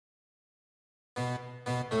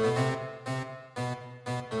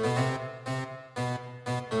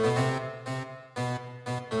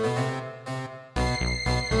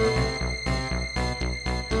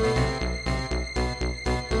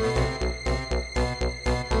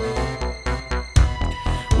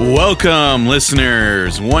Welcome,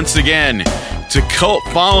 listeners, once again to Cult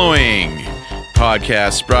Following,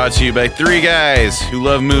 podcast brought to you by three guys who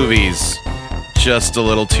love movies just a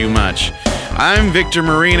little too much. I'm Victor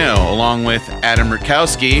Marino, along with Adam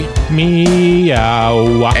Rutkowski,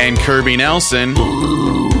 meow, and Kirby Nelson.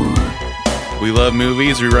 We love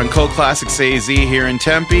movies. We run Cult Classics AZ here in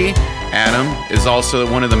Tempe. Adam is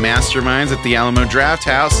also one of the masterminds at the Alamo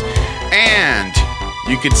Drafthouse, and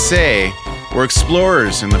you could say we're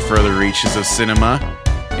explorers in the further reaches of cinema,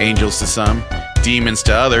 angels to some, demons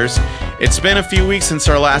to others. It's been a few weeks since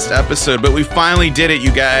our last episode, but we finally did it,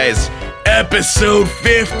 you guys. Episode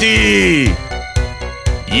 50!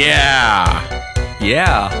 Yeah!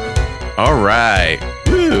 All right.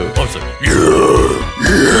 Woo! Yeah!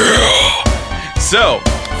 So,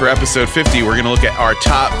 for episode 50, we're going to look at our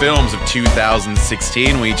top films of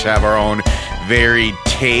 2016. We each have our own varied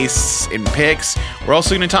tastes and picks. We're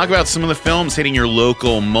also going to talk about some of the films hitting your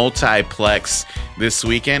local multiplex this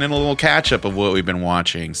weekend and a little catch-up of what we've been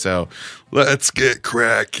watching. So, let's get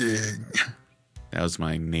cracking. That was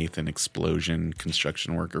my Nathan Explosion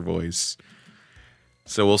construction worker voice.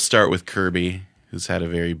 So we'll start with Kirby, who's had a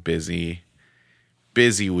very busy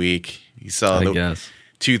week. You saw the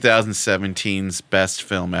 2017's best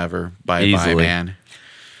film ever, Bye Bye Man.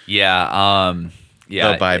 Yeah,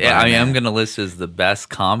 Bye Bye I mean, Man. I'm going to list as the best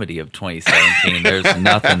comedy of 2017. There's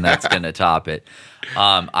nothing that's going to top it.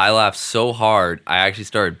 I laughed so hard, I actually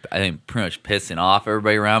started, I think, pretty much pissing off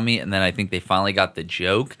everybody around me, and then I think they finally got the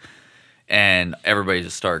joke, and everybody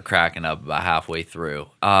just started cracking up about halfway through.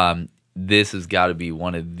 This has got to be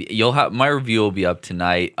one of the. My review will be up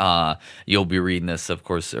tonight. You'll be reading this, of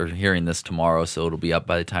course, or hearing this tomorrow, so it'll be up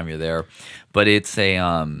by the time you're there. But it's a.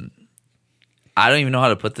 I don't even know how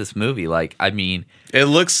to put this movie. Like, I mean, It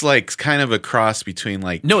looks like kind of a cross between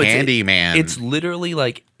like Candyman. It's literally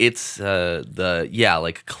like it's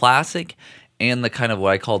like classic and the kind of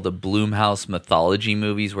what I call the Blumhouse mythology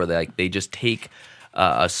movies, where they just take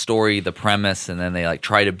a story, the premise, and then they like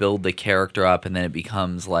try to build the character up, and then it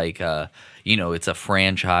becomes like it's a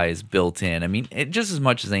franchise built in. I mean, just as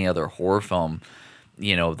much as any other horror film,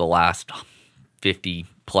 the last 50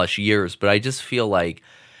 plus years. But I just feel like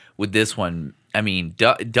with this one, I mean,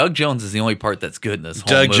 Doug Jones is the only part that's good in this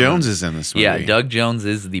whole movie. Doug Jones is in this movie. Yeah, Doug Jones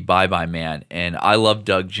is the Bye Bye Man, and I love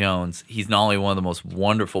Doug Jones. He's not only one of the most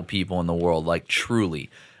wonderful people in the world, like truly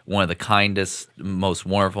one of the kindest, most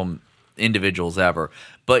wonderful individuals ever,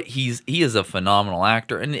 but he is a phenomenal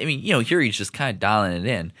actor. And I mean, here he's just kind of dialing it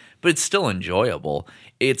in, but it's still enjoyable.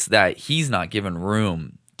 It's that he's not given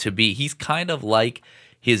room to be. He's kind of like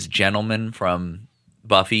his gentleman from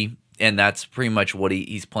Buffy, and that's pretty much what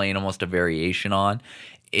he's playing, almost a variation on.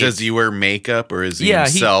 Does he wear makeup, or is he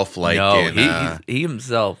himself? He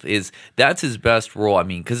himself is. That's his best role. I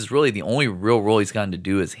mean, because it's really the only real role he's gotten to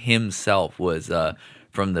do is himself. Was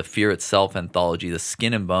from the Fear Itself anthology, The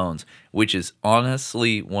Skin and Bones, which is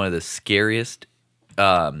honestly one of the scariest,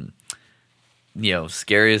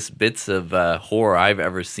 scariest bits of horror I've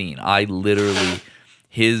ever seen. I literally,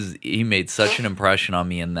 he made such an impression on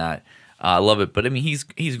me in that. I love it, but I mean,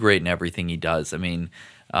 he's great in everything he does. I mean,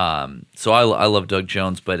 so I love Doug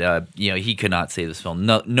Jones, but he could not save this film.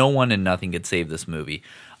 No one and nothing could save this movie.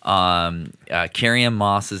 Carrie-Anne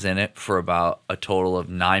Moss is in it for about a total of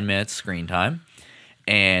 9 minutes screen time.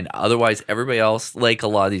 And otherwise, everybody else, like a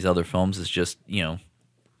lot of these other films, is just,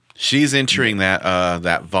 She's entering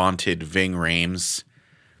that vaunted Ving Rhames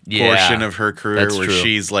portion of her career where true.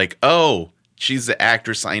 she's like, oh, she's the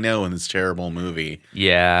actress I know in this terrible movie.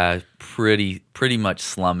 Yeah, pretty much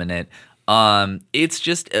slumming it. It's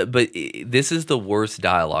just, this is the worst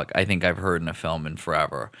dialogue I think I've heard in a film in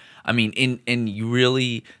forever. I mean, and you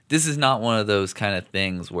really, this is not one of those kind of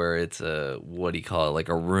things where it's what do you call it, like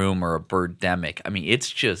a Room or a Birdemic. I mean,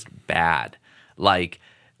 it's just bad. Like,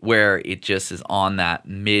 where it just is on that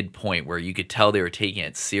midpoint where you could tell they were taking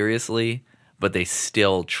it seriously, but they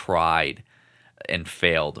still tried and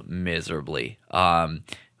failed miserably.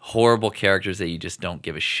 Horrible characters that you just don't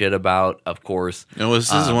give a shit about, of course. No,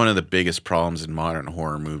 this is one of the biggest problems in modern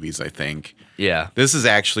horror movies, I think. Yeah. This is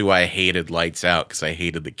actually why I hated Lights Out, because I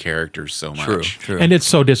hated the characters so much. True. And it's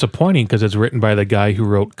so disappointing because it's written by the guy who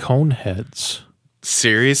wrote Coneheads.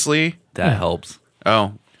 Seriously? That helps.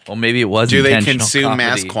 Oh. Well, maybe it was Do they intentional consume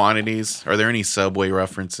mass comedy. quantities? Are there any Subway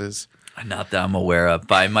references? Not that I'm aware of,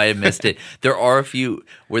 but I might have missed it. There are a few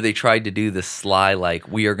where they tried to do the sly, like,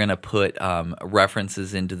 we are going to put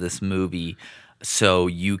references into this movie so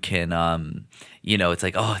you can, it's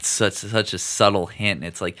like, oh, it's such a subtle hint. And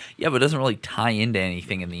it's like, yeah, but it doesn't really tie into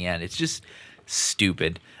anything in the end. It's just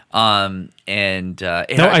stupid. No,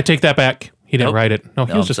 I take that back. He didn't Nope. write it. No,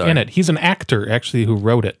 he No, was I'm just sorry. in it. He's an actor, actually, who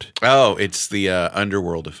wrote it. Oh, it's the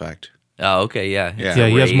Underworld effect. Oh, okay, yeah. Yeah. Yeah,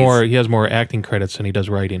 he has Raise. He has more acting credits than he does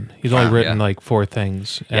writing. He's only written yeah. like 4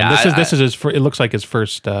 things. And Yeah, this is his. It looks like his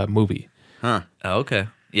first movie. Oh, okay.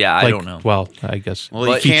 Yeah, I Like, don't know. Well, I guess. Well,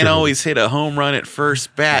 you But- can't feature always hit a home run at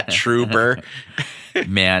first bat, Trooper.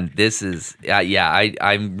 Man, this is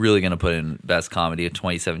I'm really gonna put in best comedy of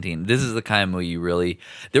 2017. This is the kind of movie you really.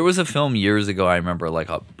 There was a film years ago I remember, like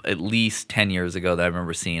at least 10 years ago that I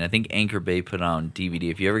remember seeing. I think Anchor Bay put it on DVD.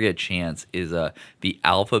 If you ever get a chance, is the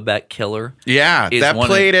Alphabet Killer. Yeah, It's that one of-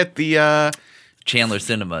 played at the. Chandler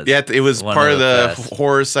Cinemas. Yeah, it was One part of the best.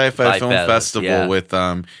 Horror Sci-Fi Film Fest, Festival yeah. with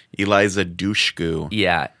Eliza Dushku.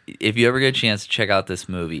 Yeah, if you ever get a chance to check out this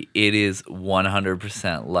movie, it is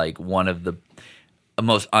 100% like one of the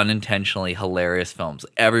most unintentionally hilarious films.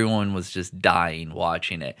 Everyone was just dying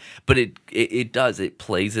watching it, but it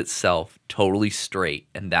plays itself totally straight,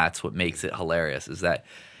 and that's what makes it hilarious. Is that,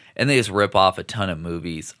 and they just rip off a ton of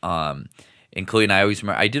movies, including I always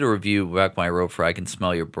remember I did a review back when I wrote for I Can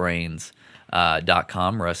Smell Your Brains.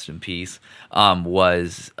 .com, rest in peace,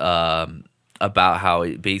 was about how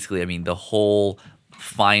it basically, I mean, the whole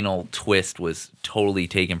final twist was totally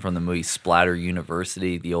taken from the movie Splatter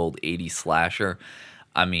University, the old 80s slasher.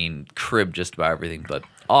 I mean, cribbed just about everything, but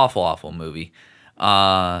awful movie.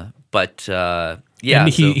 Yeah. And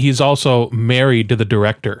he's also married to the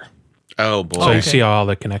director. Oh boy! So you see how all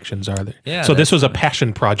the connections are there. Yeah, So this that's was a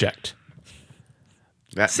passion project.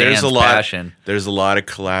 There's Sans a lot. passion. There's a lot of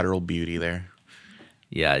collateral beauty there.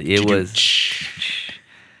 Yeah, it was.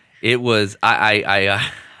 It was. I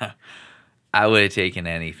would have taken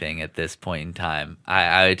anything at this point in time.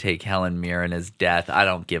 I would take Helen Mirren as death. I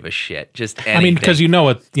don't give a shit. Just anything. I mean, because you know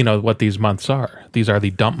what these months are. These are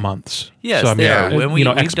the dump months. Yes, so, I mean, they are. When we've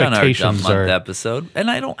done our dumb expectations month are. episode,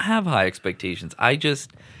 and I don't have high expectations. I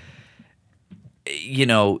just,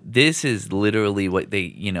 this is literally what they,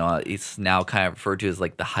 it's now kind of referred to as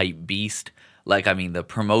like the hype beast. Like, I mean, the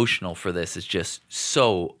promotional for this is just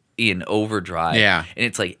so in overdrive. Yeah. And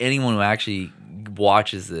it's like anyone who actually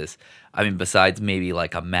watches this, I mean, besides maybe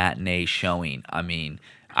like a matinee showing, I mean,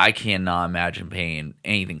 I cannot imagine paying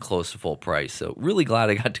anything close to full price. So really glad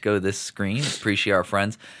I got to go to this screen. Appreciate our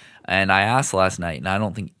friends. And I asked last night, and I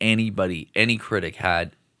don't think any critic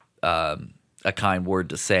had a kind word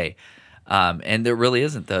to say. And there really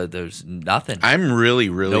isn't, though. There's nothing. I'm really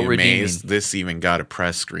No amazed redeeming. this even got a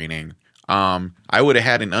press screening. I would have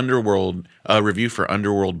had an Underworld review for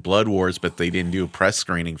Underworld Blood Wars, but they didn't do a press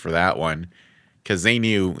screening for that one because they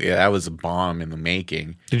knew that was a bomb in the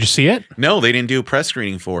making. Did you see it? No, they didn't do a press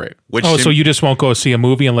screening for it. Which Oh, so you just won't go see a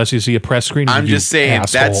movie unless you see a press screening? I'm you just saying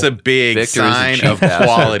asshole. that's a big Victor is a sign cheap of asshole.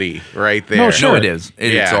 quality right there. No, sure. No, it is.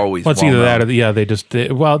 It's Yeah. always Well, it's well either that known. or they just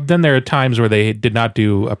well. Then there are times where they did not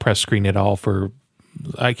do a press screen at all for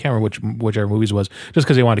I can't remember whichever movies it was, just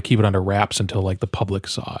because they wanted to keep it under wraps until like the public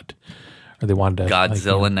saw it, or they wanted to.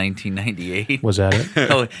 Godzilla 1998. Was that it?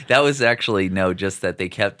 No, that was actually just that they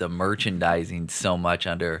kept the merchandising so much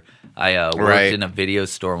under. I worked Right. in a video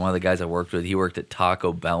store. And one of the guys I worked with, he worked at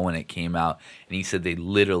Taco Bell when it came out, and he said they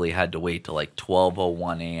literally had to wait till like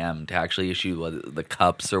 12:01 a.m. to actually issue the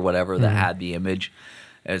cups or whatever that had the image.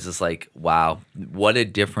 It was just like, wow, what a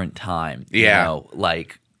different time. Yeah.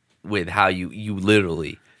 Like with how you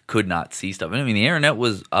literally could not see stuff. I mean, the internet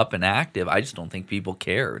was up and active. I just don't think people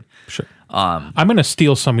cared. Sure. I'm going to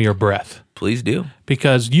steal some of your breath Please do.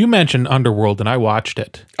 because you mentioned Underworld and I watched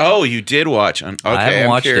it. Oh, you did watch. Okay, haven't I'm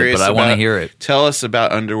watched it, curious but I wanna about- hear it. Tell us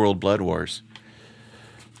about Underworld Blood Wars.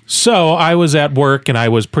 So I was at work and I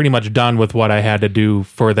was pretty much done with what I had to do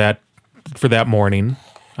for that morning.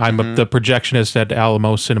 I'm the projectionist at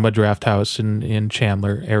Alamo Cinema Draft House in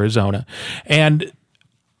Chandler, Arizona. And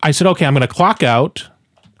I said, okay, I'm going to clock out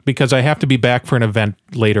because I have to be back for an event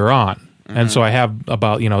later on. And so I have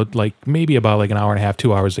about, maybe about like an hour and a half,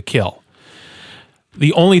 2 hours to kill.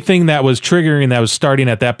 The only thing that was triggering that was starting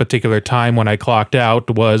at that particular time when I clocked out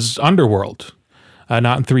was Underworld.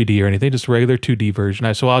 Not in 3D or anything, just a regular 2D version.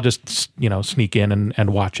 I said, well, I'll just, sneak in and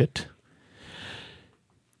watch it.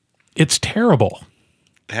 It's terrible.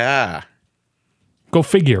 Ah, Go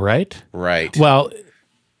figure, right? right. Well,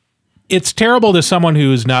 it's terrible to someone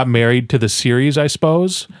who's not married to the series, I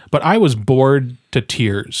suppose, but I was bored to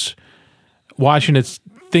tears watching it,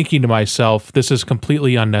 thinking to myself, this is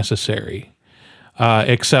completely unnecessary,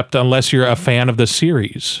 except unless you're a fan of the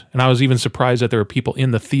series. And I was even surprised that there were people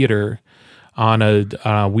in the theater on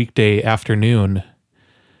a weekday afternoon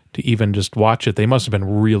to even just watch it. They must have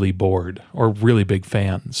been really bored or really big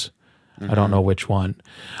fans. I don't know which one.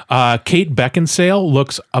 Kate Beckinsale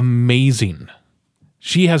looks amazing.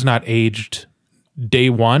 She has not aged day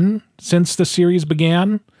one since the series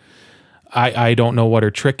began. I don't know what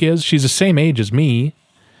her trick is. She's the same age as me.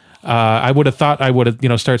 I would have thought I would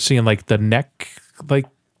have, start seeing like the neck, like,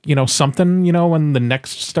 something, when the neck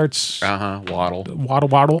starts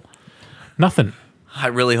waddle. Nothing. I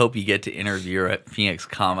really hope you get to interview her at Phoenix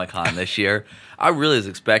Comic-Con this year. I really was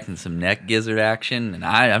expecting some neck gizzard action, and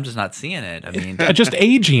I'm just not seeing it. I mean, just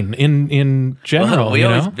aging in general.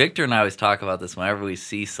 Victor and I always talk about this whenever we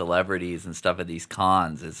see celebrities and stuff at these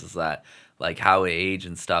cons. Is that like how they age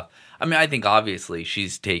and stuff. I mean, I think obviously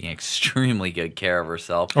she's taking extremely good care of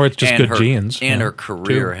herself, or it's just good genes, and her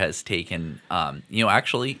career has taken.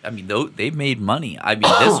 Actually, I mean, they've made money. I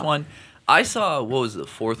mean, this one I saw. What was the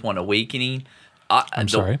fourth one? Awakening. I'm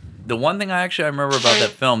sorry. The one thing I remember about that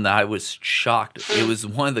film that I was shocked. It was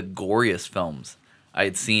one of the goriest films I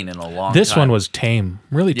had seen in a long time. This one was tame,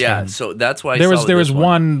 really tame. Yeah, so that's why there was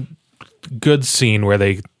one good scene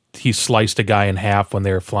where he sliced a guy in half when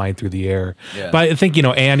they were flying through the air. Yeah. But I think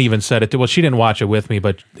Anne even said it. Well, she didn't watch it with me,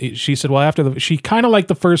 but she said, well, she kind of liked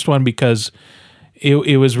the first one because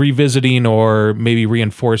it was revisiting or maybe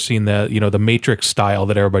reinforcing the Matrix style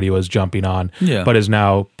that everybody was jumping on, but is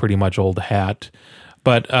now pretty much old hat.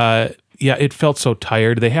 But it felt so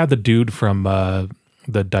tired. They had the dude from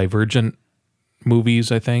the Divergent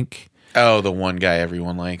movies, I think. Oh, the one guy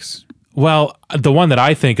everyone likes. Well, the one that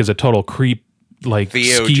I think is a total creep, like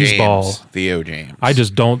Theo skis James. ball. Theo James. I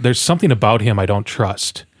just don't. There's something about him I don't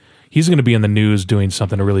trust. He's going to be in the news doing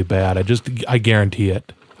something really bad. I guarantee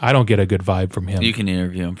it. I don't get a good vibe from him. You can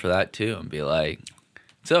interview him for that too and be like,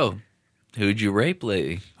 "So, who'd you rape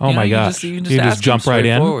lately?" Oh my gosh! You just jump right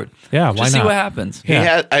in. Yeah, why not? See what happens.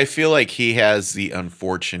 I feel like he has the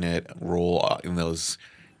unfortunate role in those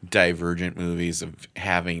Divergent movies of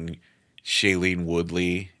having Shailene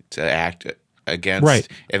Woodley to act against, right?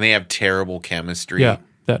 And they have terrible chemistry. Yeah,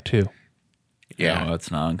 that too. Yeah, that's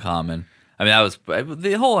not uncommon. I mean, that was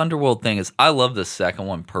the whole Underworld thing. I love the second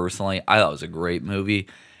one personally. I thought it was a great movie.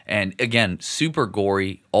 And again, super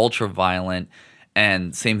gory, ultra violent,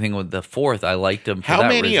 and same thing with the fourth. I liked them. How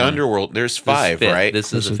many Underworld? There's 5, right?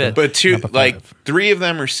 This is the fifth. But 3 of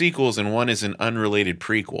them are sequels, and one is an unrelated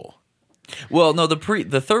prequel. Well, no, the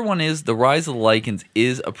third one is The Rise of the Lycans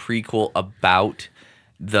is a prequel about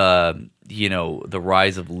the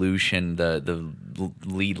rise of Lucian, the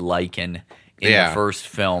lead Lycan in the first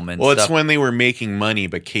film. And it's when they were making money,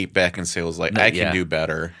 but Kate Beckinsale was like, I can do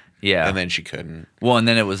better. Yeah. And then she couldn't. Well, and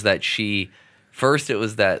then it was that first it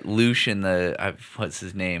was that Lucian, what's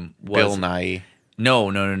his name? Bill Nighy.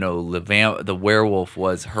 No. The werewolf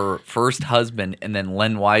was her first husband, and then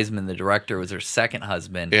Len Wiseman, the director, was her second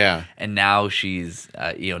husband. Yeah. And now she's,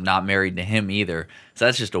 not married to him either. So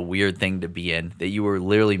that's just a weird thing to be in, that you were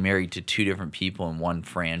literally married to 2 different people in one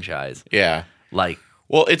franchise. Yeah.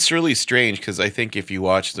 Well, it's really strange because I think if you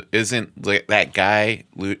watch, isn't that guy?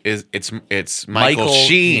 It's Michael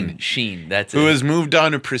Sheen. Sheen, that's who has moved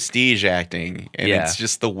on to prestige acting, and it's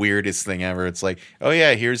just the weirdest thing ever. It's like, oh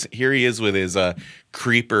yeah, here he is with his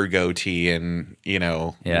creeper goatee and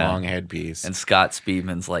long headpiece. And Scott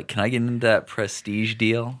Speedman's like, can I get into that prestige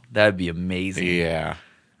deal? That'd be amazing. Yeah,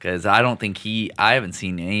 because I don't think I haven't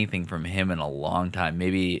seen anything from him in a long time.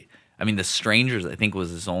 Maybe The Strangers, I think, was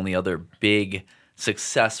his only other big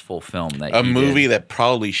successful film that a movie that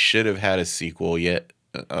probably should have had a sequel, yet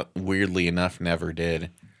weirdly enough never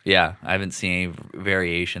did. Yeah, I haven't seen any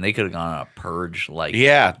variation. They could have gone on a Purge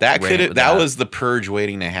that was the Purge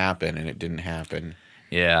waiting to happen, and it didn't happen.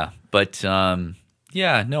 Yeah, but Underworld,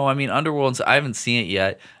 I haven't seen it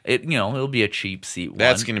yet. It'll be a cheap seat one.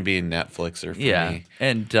 That's going to be a Netflixer for me.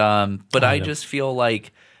 And but I just feel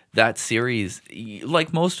like that series,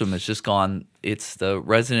 like most of them, it's just gone. It's the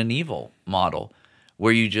Resident Evil model.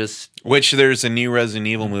 Where which there's a new Resident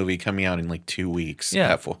Evil movie coming out in like 2 weeks. Yeah.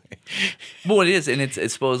 Halfway. Well, it is, and it's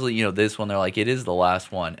supposedly this one. They're like, it is the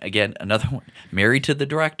last one. Again, another one married to the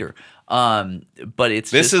director. But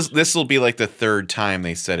this will be like the 3rd time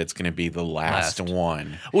they said it's going to be the last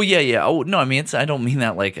one. Well, yeah. Oh no, I don't mean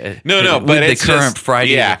that like but it's the current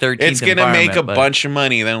Friday the 13th. It's going to make a bunch of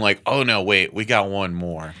money. Then like, oh no, wait, we got one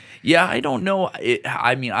more. Yeah, I don't know.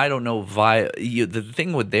 I don't know. The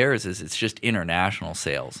thing with theirs is it's just international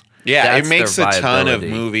sales. Yeah, it makes a ton of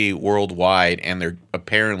movie worldwide, and they're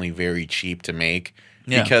apparently very cheap to make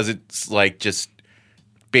because it's like just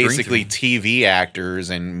basically TV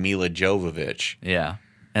actors and Mila Jovovich. Yeah,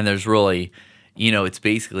 and there's really, it's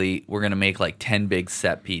basically we're gonna make like 10 big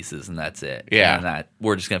set pieces, and that's it. Yeah, and that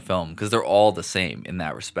we're just gonna film because they're all the same in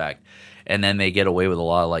that respect. And then they get away with a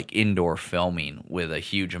lot of like indoor filming with a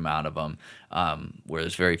huge amount of them, where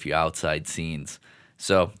there's very few outside scenes.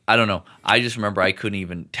 So I don't know. I just remember I couldn't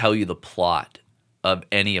even tell you the plot of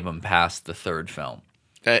any of them past the third film.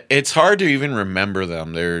 It's hard to even remember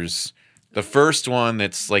them. There's the first one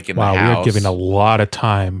that's like in the Wow, house. we are giving a lot of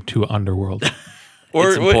time to Underworld.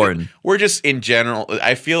 It's important. We're just in general.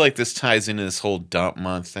 I feel like this ties into this whole dump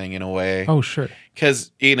month thing in a way. Oh, sure.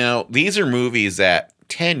 Because, these are movies that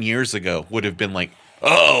 10 years ago would have been like,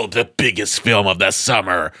 oh, the biggest film of the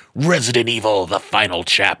summer, Resident Evil, the final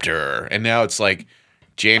chapter. And now it's like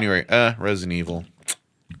January, Resident Evil.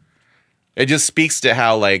 It just speaks to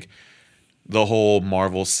how, like, the whole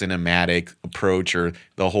Marvel cinematic approach or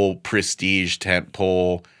the whole prestige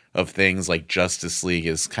tentpole of things like Justice League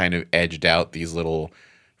has kind of edged out these little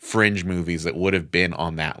fringe movies that would have been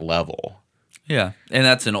on that level. Yeah, and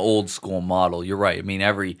that's an old school model. You're right. I mean,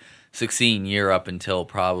 every succeeding year up until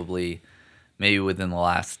probably maybe within the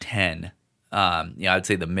last 10, I'd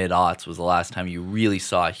say the mid-aughts was the last time you really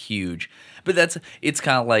saw a huge. But it's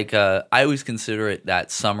kind of like, I always consider it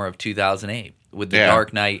that summer of 2008 with The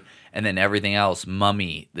Dark Knight and then everything else,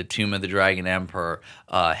 Mummy, The Tomb of the Dragon Emperor,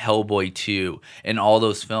 Hellboy 2, and all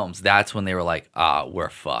those films. That's when they were like, we're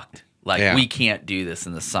fucked. Like, we can't do this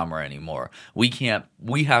in the summer anymore. We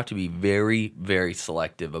have to be very, very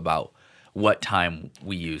selective about what time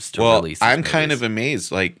we use to release these movies. kind of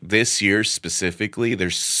amazed. Like, this year specifically,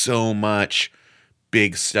 there's so much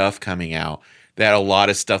big stuff coming out that a lot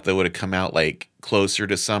of stuff that would have come out, like, closer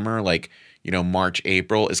to summer, like, March,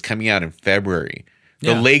 April, is coming out in February.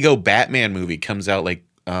 The Lego Batman movie comes out like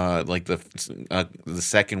the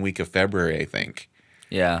second week of February, I think.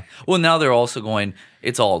 Yeah. Well, now they're also going.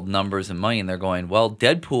 It's all numbers and money, and they're going. Well,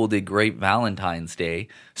 Deadpool did great Valentine's Day,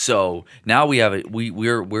 so now we have it.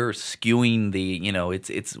 We're skewing the.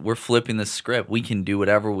 We're flipping the script. We can do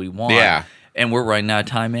whatever we want. Yeah. And we're running out of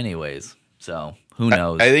time anyways. So who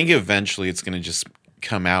knows? I think eventually it's going to just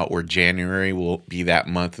come out where January will be that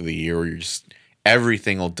month of the year where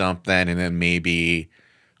everything will dump then, and then maybe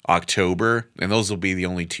October, and those will be the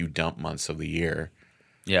only 2 dump months of the year.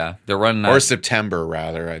 Yeah, they're running or September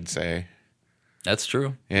rather, I'd say. That's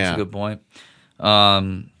true. Yeah. That's a good point.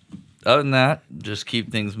 Other than that, just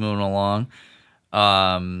keep things moving along.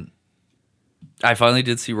 I finally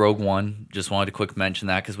did see Rogue One. Just wanted to quick mention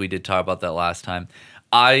that because we did talk about that last time.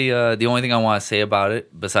 The only thing I want to say about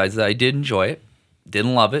it, besides that I did enjoy it,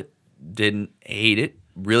 didn't love it, didn't hate it,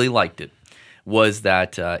 really liked it, was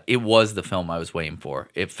that it was the film I was waiting for.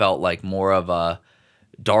 It felt like more of a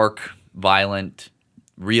dark, violent,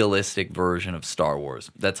 realistic version of Star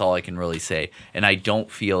Wars. That's all I can really say. And I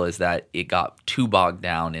don't feel as that it got too bogged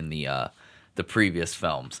down in the previous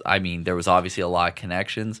films. I mean, there was obviously a lot of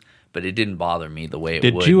connections, but it didn't bother me the way it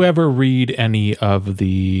would. Did you ever read any of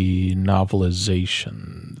the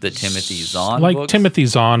novelizations? The Timothy Zahn like books? Timothy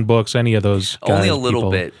Zahn books, any of those guys, Only a little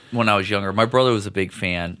people? bit when I was younger. My brother was a big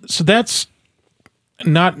fan. So that's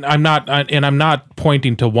not, I'm not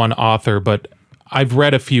pointing to one author, but I've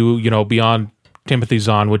read a few, beyond Timothy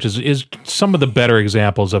Zahn, which is some of the better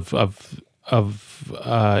examples of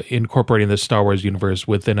incorporating the Star Wars universe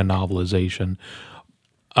within a novelization.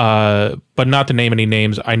 But not to name any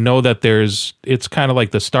names, I know that it's kind of like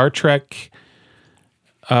the Star Trek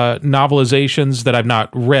novelizations that I've not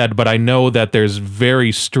read, but I know that there's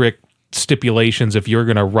very strict stipulations. If you're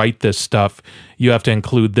going to write this stuff, you have to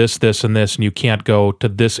include this, and this, and you can't go to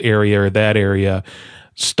this area or that area.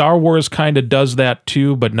 Star Wars kind of does that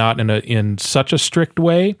too, but not in such a strict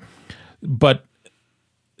way. But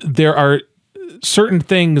there are certain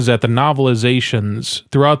things that the novelizations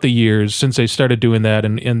throughout the years since they started doing that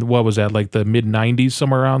in what was that, like the mid 90s,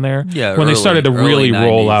 somewhere around there, when they started to really 90s,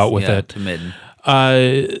 roll out with it. To mid.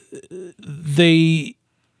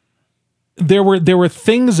 There were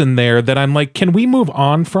things in there that I'm like, can we move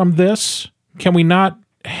on from this? Can we not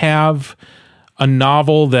have a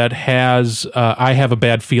novel that has I have a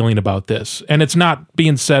bad feeling about this, and it's not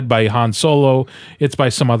being said by Han Solo, it's by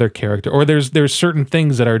some other character, or there's certain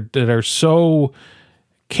things that are so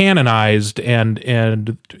canonized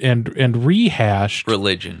and rehashed,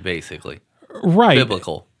 religion basically, right,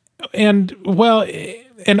 biblical, and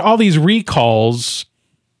all these recalls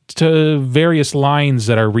to various lines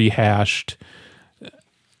that are rehashed.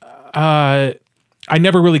 I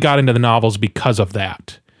never really got into the novels because of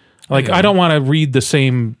that. Like, I don't want to read the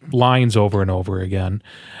same lines over and over again.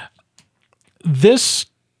 This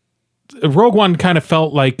Rogue One kind of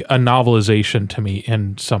felt like a novelization to me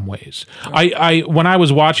in some ways. I when I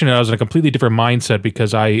was watching it, I was in a completely different mindset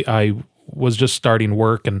because I was just starting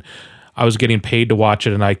work and I was getting paid to watch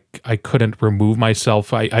it, and I couldn't remove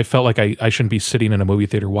myself. I felt like I shouldn't be sitting in a movie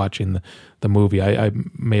theater watching the movie. I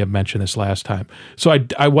may have mentioned this last time. So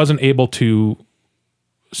I wasn't able to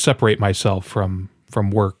separate myself from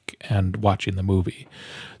work and watching the movie.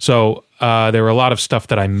 So there were a lot of stuff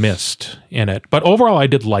that I missed in it. But overall, I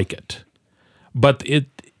did like it. But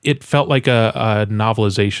it felt like a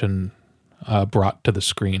novelization brought to the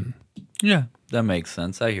screen. Yeah, that makes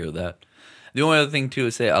sense. I hear that. The only other thing too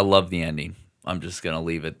is I love the ending. I'm just gonna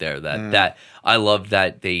leave it there. That I love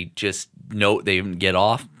that they just they didn't get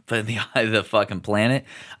off the fucking planet.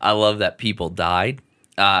 I love that people died.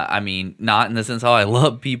 I mean, not in the sense I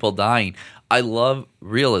love people dying. I love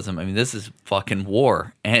realism. I mean, this is fucking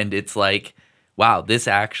war, and it's like, wow, this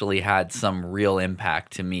actually had some real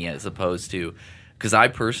impact to me as opposed to. Because I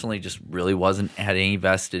personally just really had any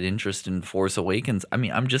vested interest in Force Awakens. I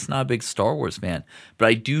mean, I'm just not a big Star Wars fan. But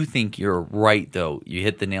I do think you're right, though. You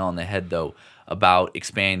hit the nail on the head, though, about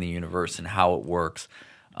expanding the universe and how it works.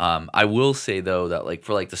 I will say, though, that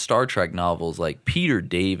for the Star Trek novels, like Peter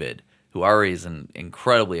David, who already is an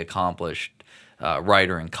incredibly accomplished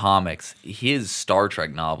writer in comics, his Star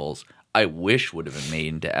Trek novels, I wish would have been made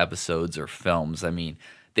into episodes or films. I mean,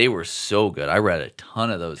 they were so good. I read a ton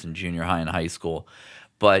of those in junior high and high school.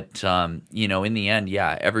 But, in the end,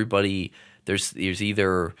 yeah, everybody, there's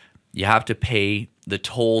either you have to pay the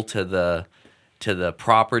toll to the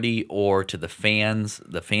property or to the fans,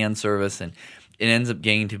 the fan service, and it ends up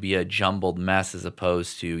getting to be a jumbled mess as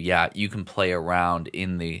opposed to, yeah, you can play around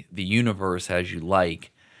in the universe as you like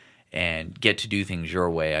and get to do things your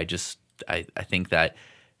way. I think that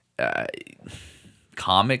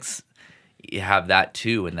comics have that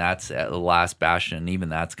too, and that's at the last bastion, and even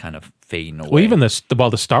that's kind of fading away. Well, even the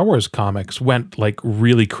Star Wars comics went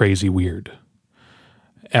really crazy weird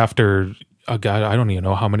after God, I don't even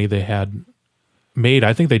know how many they had made.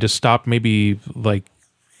 I think they just stopped maybe 8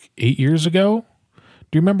 years ago.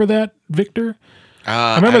 Do you remember that, Victor?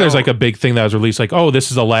 I remember there's a big thing that was released, this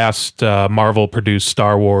is the last Marvel produced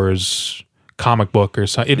Star Wars comic book or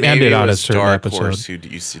something. It ended on a certain Dark episode. Horse who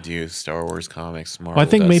used to do Star Wars comics. Marvel I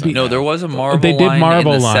think maybe no, there was a Marvel. They did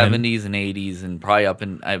Marvel in the line. 70s and 80s, and probably up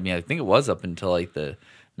in. I mean, I think it was up until it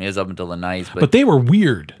was up until the 90s. But they were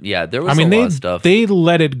weird. Yeah, there was a lot of stuff. They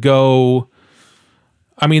let it go.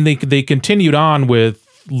 I mean, they continued on with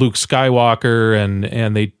Luke Skywalker,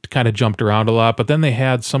 and they kind of jumped around a lot. But then they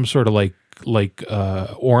had some sort of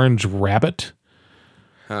orange rabbit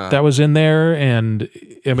that was in there, and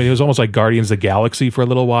I mean, it was almost like Guardians of the Galaxy for a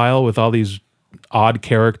little while with all these odd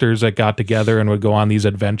characters that got together and would go on these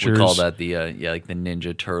adventures. We call that the the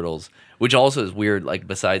Ninja Turtles, which also is weird.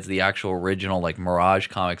 Besides the actual original Mirage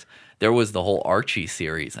comics, there was the whole Archie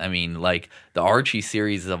series. I mean, the Archie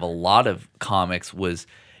series of a lot of comics was,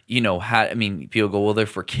 people go, well, they're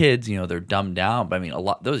for kids, they're dumbed down. But I mean,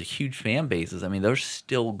 those are huge fan bases. I mean, they're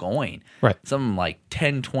still going. Right. Some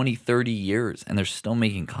 10, 20, 30 years, and they're still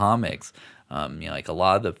making comics. A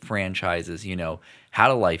lot of the franchises, had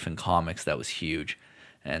a life in comics that was huge.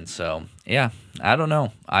 And so, yeah, I don't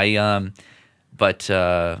know.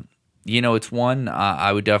 It's one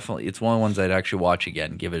I would definitely, it's one of the ones I'd actually watch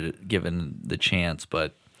again, given the chance,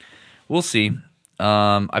 but we'll see.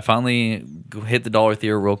 I finally hit the dollar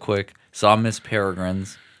theater real quick. Saw Miss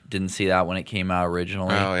Peregrine's. Didn't see that when it came out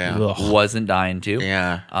originally. Oh, yeah. Ugh. Wasn't dying to.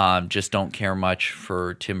 Yeah. Just don't care much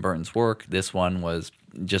for Tim Burton's work. This one was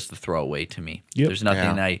just a throwaway to me. Yep. There's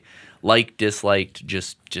nothing I disliked,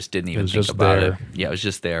 just didn't even think just about there. it. Yeah, it was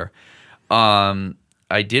just there.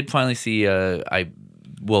 I did finally see, I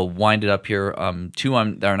will wind it up here, two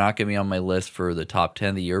that are not going to be on my list for the top 10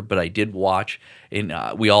 of the year, but I did watch, and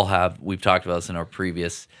we've talked about this in our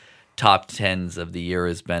previous top 10s of the year,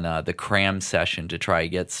 has been the cram session to try to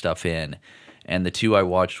get stuff in. And the two I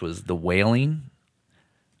watched was The Wailing,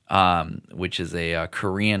 which is a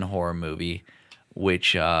Korean horror movie,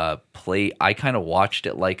 which I kind of watched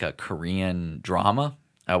it like a Korean drama.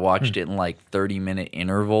 I watched it in 30-minute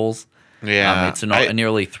intervals. Yeah. It's a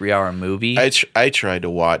nearly 3-hour movie. I tried to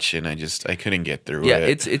watch it, and I couldn't get through it. Yeah,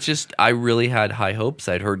 it's just, I really had high hopes.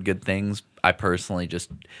 I'd heard good things. I personally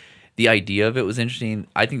the idea of it was interesting.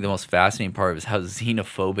 I think the most fascinating part of it is how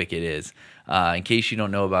xenophobic it is. In case you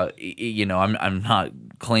don't know about, I'm not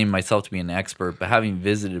claiming myself to be an expert, but having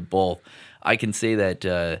visited both, I can say that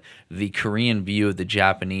the Korean view of the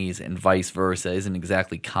Japanese and vice versa isn't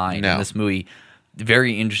exactly kind. No. And this movie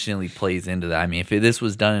very interestingly plays into that. I mean, if this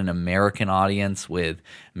was done in an American audience with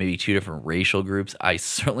maybe two different racial groups, I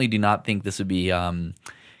certainly do not think this would be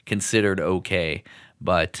considered okay.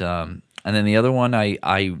 But and then the other one,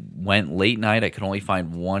 I went late night. I could only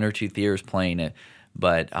find 1 or 2 theaters playing it,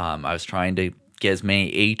 but I was trying to get as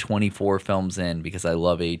many A24 films in because I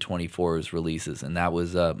love A24's releases, and that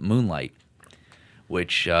was Moonlight,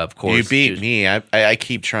 which of course You beat me. I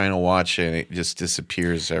keep trying to watch it, and it just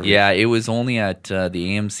disappears every. Yeah, it was only at the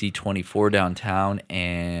AMC 24 downtown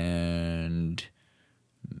and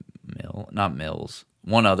not Mills,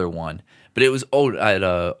 one other one, but it was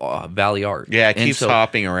at Valley Art. Yeah, it And keeps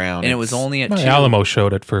hopping around. and it was only at Well, 2. Alamo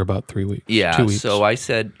showed it for about 3 weeks. Yeah, 2 weeks. so I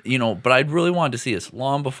said, but I'd really wanted to see this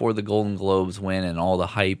long before the Golden Globes win and all the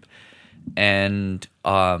hype, and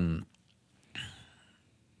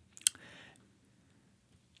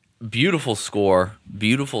beautiful score,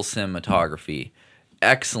 beautiful cinematography,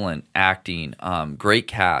 excellent acting, great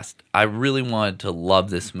cast. I really wanted to love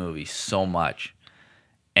this movie so much,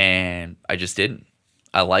 and I just didn't.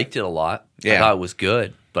 I liked it a lot. Yeah. I thought it was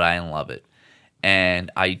good, but I didn't love it.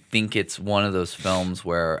 And I think it's one of those films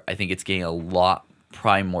where I think it's getting a lot,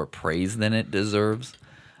 probably more praise than it deserves.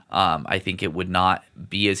 I think it would not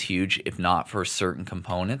be as huge if not for certain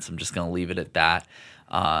components. I'm just going to leave it at that.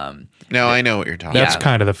 No, I know what you're talking That's about.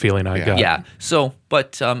 kind of the feeling I got. Yeah. So,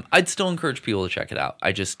 but I'd still encourage people to check it out.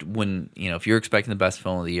 I just wouldn't, if you're expecting the best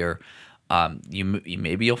film of the year, you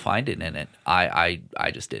maybe you'll find it in it. I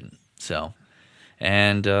just didn't. So,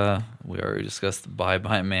 and we already discussed the Bye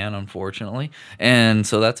Bye Man, unfortunately, and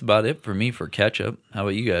so that's about it for me for catch up. How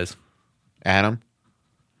about you guys? Adam?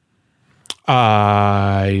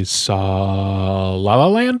 I saw La La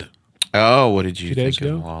Land Oh, what did you 2 days think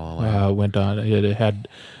ago. of La La Land? Went on. It had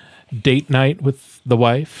date night with the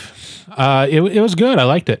wife. It was good. I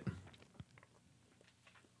liked it.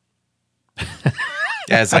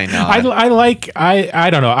 As I know. I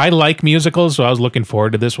don't know. I like musicals, so I was looking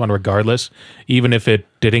forward to this one regardless, even if it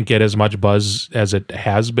didn't get as much buzz as it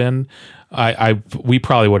has been. We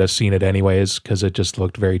probably would have seen it anyways because it just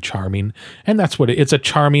looked very charming, and that's what it's a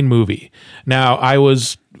charming movie. Now, I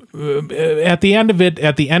was at the end of it.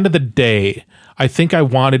 At the end of the day, I think I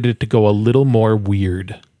wanted it to go a little more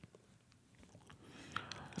weird.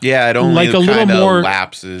 Yeah, it only Like a little kinda more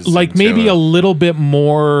lapses. like into maybe it. a little bit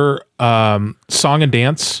more song and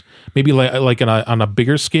dance, maybe like on a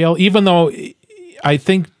bigger scale. Even though I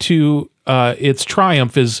think to its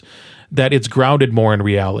triumph is that it's grounded more in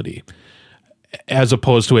reality, as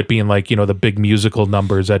opposed to it being like the big musical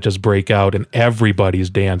numbers that just break out and everybody's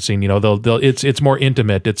dancing. It's more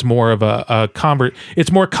intimate. It's more of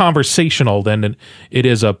it's more conversational than it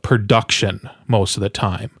is a production most of the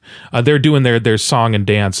time. They're doing their song and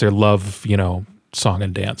dance, their love, song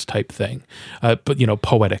and dance type thing. But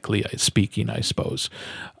poetically speaking, I suppose.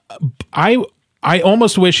 I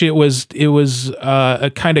almost wish it was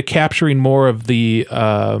a kind of capturing more of the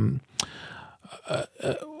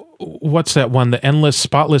what's that one? The endless,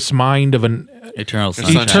 spotless mind of an Eternal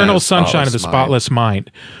sunshine of the spotless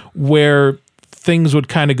mind, where things would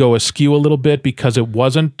kind of go askew a little bit because it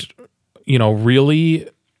wasn't, really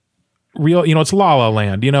real. It's La La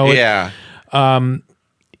Land. Yeah.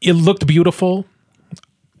 It looked beautiful,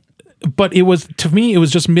 but it was, to me, it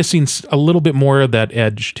was just missing a little bit more of that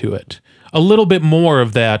edge to it. A little bit more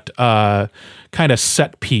of that kind of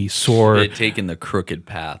set piece, or It taking the crooked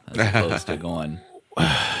path as opposed to going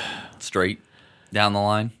straight down the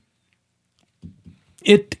line.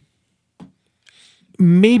 it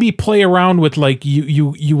maybe play around with like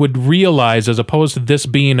you would realize, as opposed to this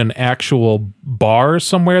being an actual bar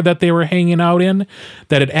somewhere that they were hanging out in,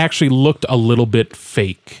 that it actually looked a little bit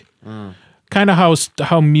fake. Kind of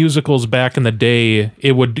how musicals back in the day,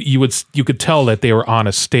 you could tell that they were on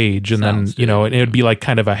a stage, and Sounds then and it would be like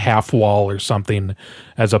kind of a half wall or something,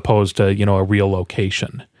 as opposed to a real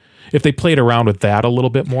location. If they played around with that a little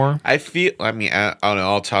bit more. I don't know,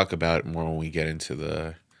 I'll talk about it more when we get into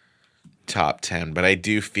the top 10, but I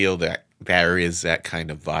do feel that there is that kind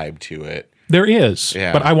of vibe to it. There is,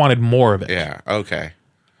 Yeah. but I wanted more of it. Yeah. Okay.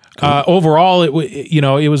 Overall, it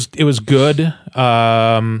was good.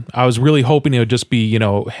 I was really hoping it would just be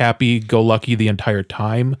happy go lucky the entire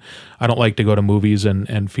time. I don't like to go to movies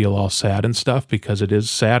and feel all sad and stuff, because it is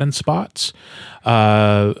sad in spots.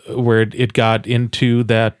 Where it got into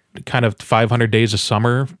that kind of 500 Days of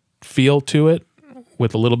Summer feel to it,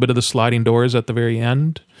 with a little bit of the sliding doors at the very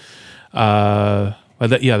end.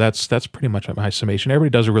 That's pretty much my summation. Everybody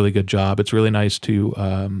does a really good job. It's really nice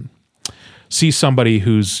to see somebody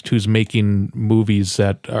who's making movies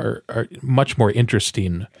that are much more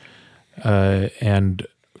interesting and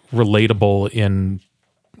relatable in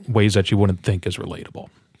ways that you wouldn't think is relatable.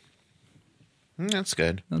 That's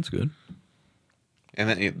good. That's good.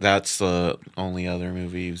 And that's the only other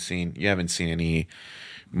movie you've seen. You haven't seen any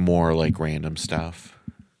more like random stuff.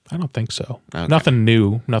 I don't think so. Okay. Nothing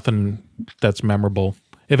new, nothing that's memorable.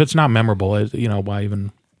 If it's not memorable, why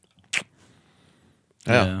even?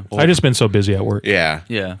 Yeah. I've just been so busy at work. Yeah.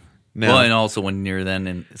 Yeah. No. Well, and also when you're then,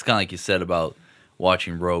 and it's kind of like you said about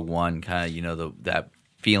watching Rogue One, kind of, that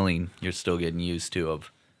feeling you're still getting used to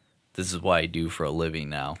of this is what I do for a living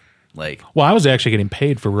now. Like, Well, I was actually getting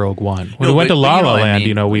paid for Rogue One. When No, we went to but La you know La what I Land,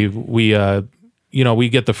 mean. we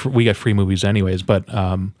get we get free movies anyways, but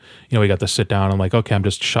we got to sit down and like, okay, I'm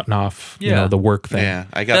just shutting off, Yeah. the work thing. Yeah,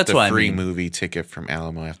 I got That's what the I free mean. movie ticket from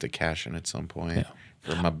Alamo. I have to cash in at some point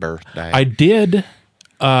for my birthday. I did.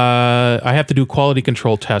 I have to do quality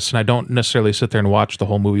control tests, and I don't necessarily sit there and watch the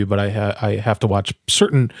whole movie, but I have to watch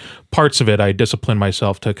certain parts of it. I discipline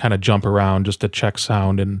myself to kind of jump around just to check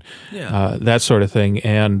sound and that sort of thing.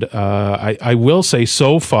 And I will say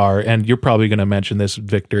so far, and you're probably going to mention this,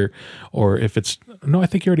 Victor, or if it's no, I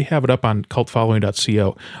think you already have it up on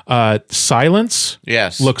cultfollowing.co. Silence,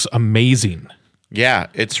 Yes. looks amazing. Yeah,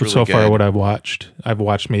 it's really So good. far what I've watched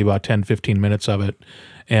maybe about 10 15 minutes of it,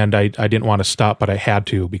 and I didn't want to stop, but I had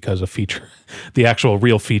to because the actual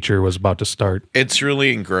real feature was about to start. It's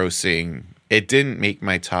really engrossing. It didn't make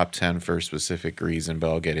my top 10 for a specific reason, but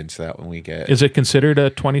I'll get into that when we get. Is it considered a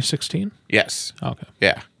 2016? Yes. Okay.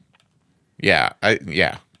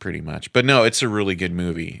 Yeah, pretty much. But no, it's a really good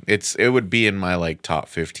movie. It would be in my like top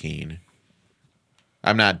 15.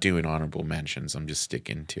 I'm not doing honorable mentions. I'm just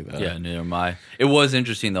sticking to the. Yeah, neither am I. It was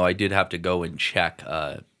interesting though. I did have to go and check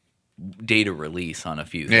data release on a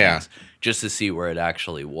few things, Yeah. just to see where it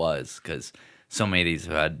actually was, because so many of these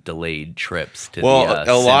have had delayed trips to. Well,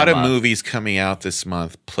 the, a lot of cinema. movies coming out this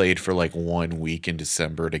month played for like 1 week in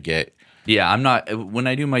December to get. Yeah, I'm not. When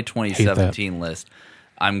I do my 2017 list,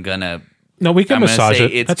 I'm gonna. No, we can I'm gonna massage say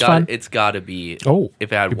it. That's fine. It's got to be. Oh,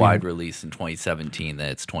 if it had you're wide release in 2017, then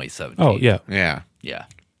it's 2017. Oh, yeah. Yeah. yeah.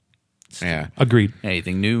 Yeah. Agreed.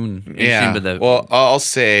 Anything new? And interesting, Yeah. but Well, I'll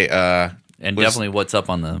say. and was- definitely what's up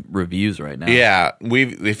on the reviews right now. Yeah,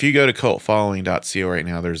 if you go to cultfollowing.co right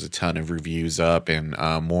now, there's a ton of reviews up and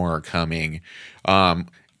more are coming.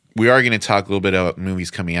 We are going to talk a little bit about movies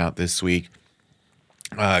coming out this week.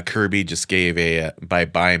 Kirby just gave a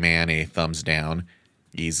Bye Man a thumbs down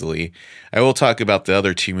easily. I will talk about the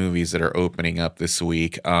other two movies that are opening up this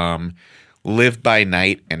week. Live by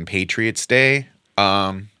Night and Patriots Day.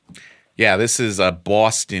 Yeah, this is a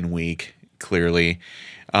Boston week, clearly.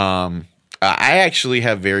 I actually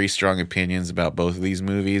have very strong opinions about both of these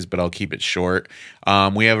movies, but I'll keep it short.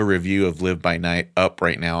 We have a review of Live by Night up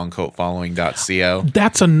right now on cultfollowing.co.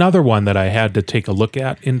 That's another one that I had to take a look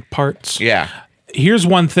at in parts. Yeah. Here's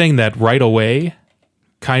one thing that right away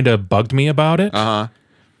kind of bugged me about it.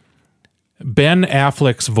 Ben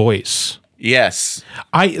Affleck's voice. Yes.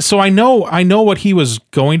 I know what he was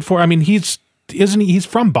going for. I mean, he's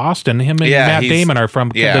from Boston. Him and Yeah, Matt he's- Damon are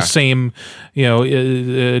from yeah. the same,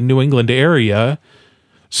 New England area.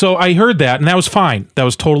 So I heard that, and that was fine. That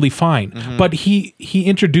was totally fine. Mm-hmm. But he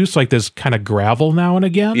introduced like this kind of gravel now and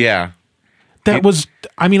again. Yeah. That was.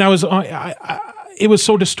 I mean, it was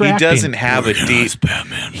so He distracting. doesn't have a deep.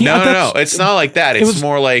 He- No. that's- It's not like that. It's was-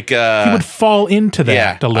 more like. He would fall into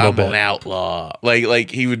that a little I'm bit. an outlaw.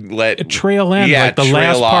 Like he would let A trail end, Yeah, like the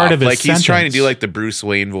trail last part off. of his Like he's trying to sentence. do like the Bruce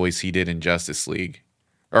Wayne voice he did in Justice League,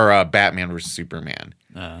 or Batman versus Superman.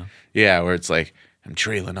 Yeah, where it's like I'm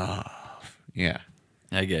trailing off. Yeah,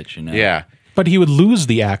 I get you now. yeah. But he would lose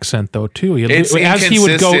the accent though too. It's As he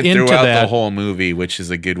would go inconsistent into throughout that the whole movie, which is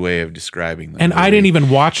a good way of describing the And movie. I didn't even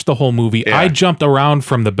watch the whole movie. Yeah. I jumped around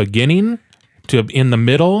from the beginning to in the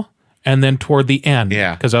middle and then toward the end.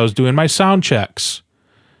 Yeah. Because I was doing my sound checks.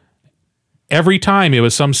 Every time it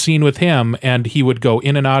was some scene with him, and he would go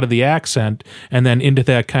in and out of the accent, and then into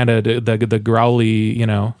that kind of the growly,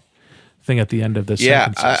 thing at the end of the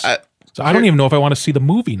Yeah, sentences. So I don't even know if I want to see the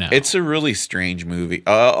movie now. It's a really strange movie.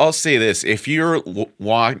 I'll say this: if you're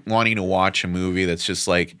wanting to watch a movie that's just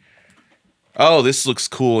like, oh, this looks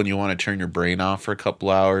cool, and you want to turn your brain off for a couple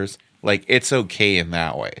hours, like it's okay in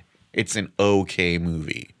that way. It's an okay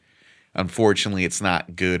movie. Unfortunately, it's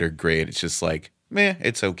not good or great. It's just like, meh,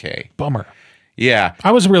 it's okay. Bummer. Yeah.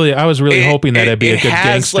 I was really hoping that it'd be a good has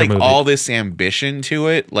gangster like movie. all this ambition to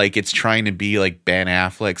it. Like it's trying to be like Ben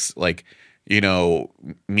Affleck's like,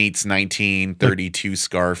 meets 1932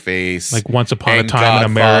 Scarface. Like Once Upon a and Time in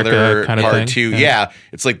America Godfather kind of Part thing. 2. Yeah.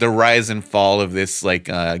 It's like the rise and fall of this like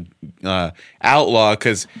outlaw,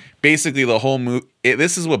 because basically the whole movie,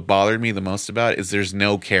 this is what bothered me the most about it, is there's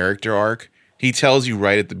no character arc. He tells you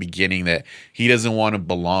right at the beginning that he doesn't want to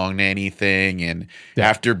belong to anything, and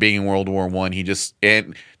after being in World War I,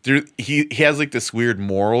 he has like this weird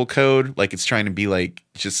moral code, like it's trying to be like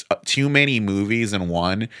just too many movies in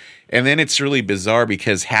one, and then it's really bizarre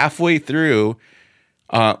because halfway through,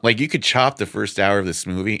 like you could chop the first hour of this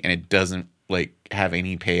movie and it doesn't like have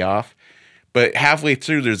any payoff. But halfway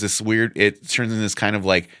through, there's this weird, it turns into this kind of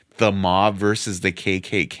like the mob versus the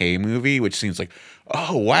KKK movie, which seems like,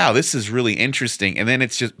 oh wow, this is really interesting. And then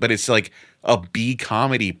it's like a B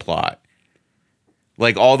comedy plot.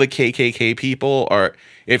 Like all the KKK people are.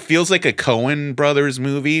 It feels like a Coen Brothers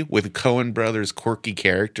movie with Coen Brothers quirky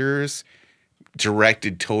characters,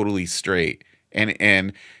 directed totally straight.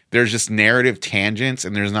 And there's just narrative tangents,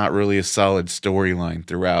 and there's not really a solid storyline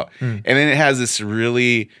throughout. And then it has this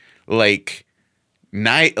really like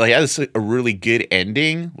has a really good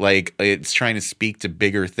ending. Like it's trying to speak to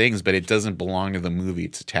bigger things, but it doesn't belong to the movie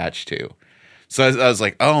it's attached to. So I was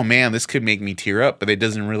like, oh man, this could make me tear up, but it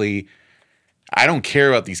doesn't really. I don't care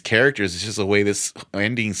about these characters. It's just the way this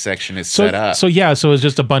ending section is set up. So it's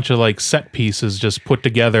just a bunch of like set pieces just put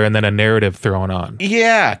together and then a narrative thrown on.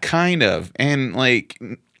 Yeah, kind of. And like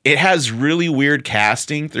it has really weird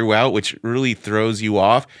casting throughout, which really throws you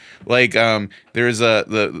off. Like there's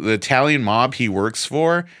the Italian mob he works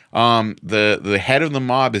for. The head of the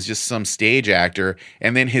mob is just some stage actor,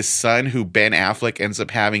 and then his son, who Ben Affleck ends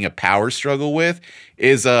up having a power struggle with,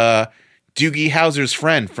 is Doogie Howser's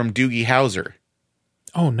friend from Doogie Howser.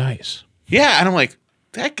 Oh, nice. Yeah, and I'm like,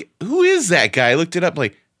 who is that guy? I looked it up,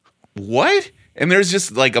 like, what? And there's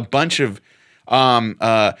just like a bunch of Ben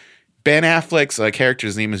Affleck's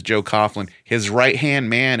character's name is Joe Coughlin. His right hand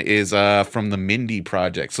man is from the Mindy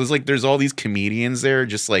Project. So it's like there's all these comedians there,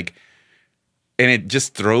 just like, and it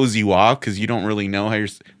just throws you off because you don't really know how you're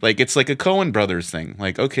like. It's like a Coen Brothers thing.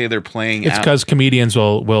 Like, okay, they're playing. It's because comedians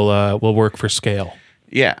will work for scale.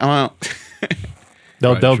 Yeah, well.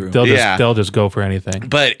 They'll just go for anything.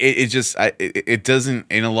 But it doesn't,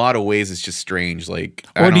 in a lot of ways, it's just strange. Like,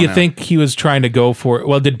 or do you think he was trying to go for?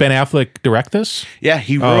 Well, did Ben Affleck direct this? Yeah,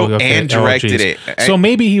 he wrote and directed it. So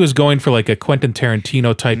maybe he was going for like a Quentin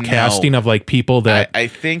Tarantino type casting of like people that. I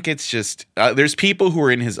think it's just there's people who are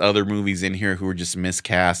in his other movies in here who are just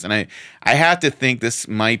miscast, and I have to think this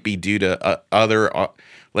might be due to other.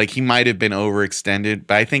 Like he might have been overextended,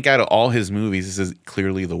 but I think out of all his movies, this is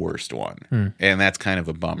clearly the worst one, and that's kind of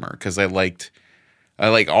a bummer because I like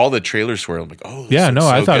all the trailers for it. I'm like, oh, yeah, no,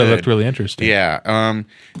 I thought good. It looked really interesting. Yeah.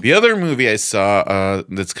 The other movie I saw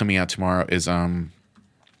that's coming out tomorrow is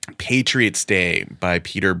Patriots Day by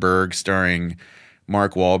Peter Berg, starring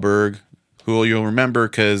Mark Wahlberg, who you'll remember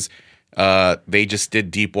because they just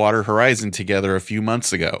did Deepwater Horizon together a few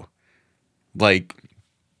months ago. Like.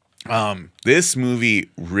 This movie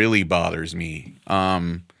really bothers me.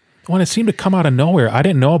 When it seemed to come out of nowhere, I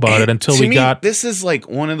didn't know about it until we got. This is like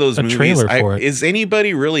one of those movies. Trailer for it. Is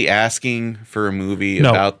anybody really asking for a movie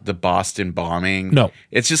about the Boston bombing? No,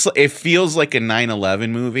 it's just it feels like a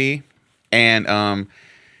 9/11 movie, and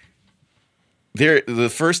the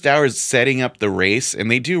first hour is setting up the race,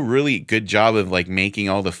 and they do a really good job of like making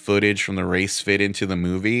all the footage from the race fit into the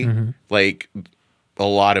movie. Like a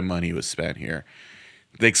lot of money was spent here.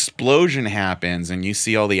 The explosion happens, and you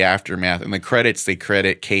see all the aftermath. And the credits, they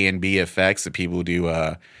credit K&B Effects, the people who do,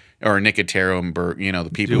 or Nicotero and Burt, the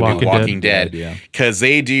people who do Walking Dead, because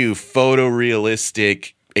they do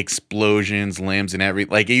photorealistic explosions, limbs, and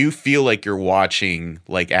everything. Like you feel like you're watching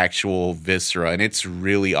like actual viscera, and it's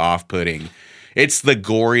really off-putting. It's the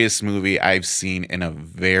goriest movie I've seen in a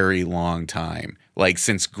very long time, like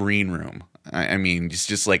since Green Room. I mean, it's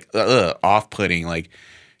just like off-putting, like.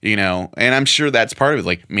 And I'm sure that's part of it,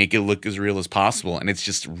 like make it look as real as possible. And it's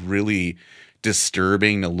just really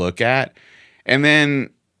disturbing to look at. And then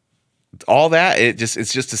all that, it's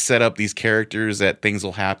just to set up these characters that things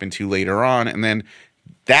will happen to later on. And then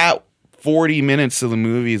that 40 minutes of the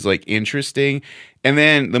movie is like interesting. And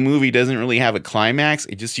then the movie doesn't really have a climax.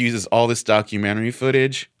 It just uses all this documentary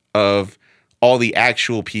footage of all the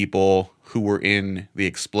actual people who were in the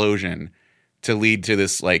explosion to lead to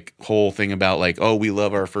this like whole thing about like, oh, we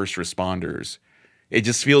love our first responders. It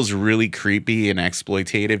just feels really creepy and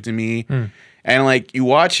exploitative to me. And like you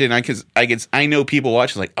watch it, and I know people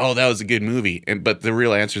watch it like, oh, that was a good movie. But the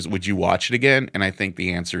real answer is, would you watch it again? And I think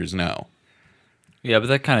the answer is no. Yeah, but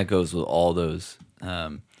that kind of goes with all those.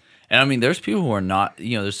 And I mean, there's people who are not,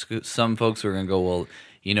 there's some folks who are going to go, well,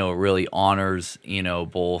 it really honors,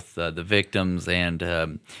 both the victims and,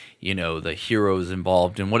 the heroes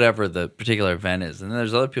involved in whatever the particular event is. And then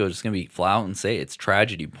there's other people just going to be flat out and say it's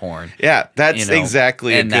tragedy porn. Yeah, that's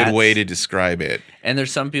exactly a good way to describe it. And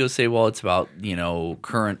there's some people who say, well, it's about,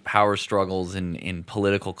 current power struggles in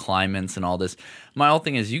political climates and all this. My whole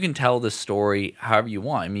thing is you can tell this story however you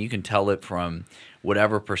want. I mean, you can tell it from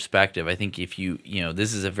whatever perspective. I think if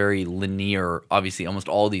this is a very linear, obviously almost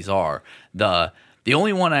all these are. The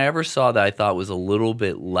only one I ever saw that I thought was a little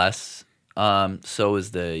bit less so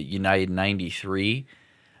is the United 93,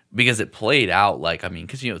 because it played out like, I mean,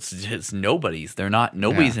 because it's nobody's.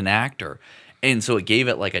 Nobody's an actor. and so it gave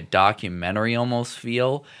it like a documentary almost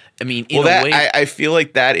feel. I mean, in Well, a way, I feel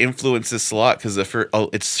like that influences a lot because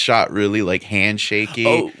it's shot really like handshaky.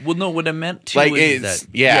 oh well, no, what I meant to Like, is it's-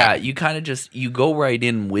 that yeah. you kind of just you go right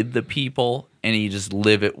in with the people and you just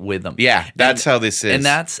live it with them. Yeah, that's how this is.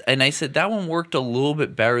 And I said that one worked a little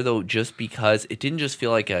bit better though, just because it didn't just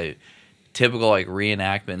feel like a typical like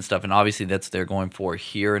reenactment and stuff. And obviously that's what they're going for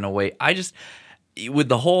here in a way. I just with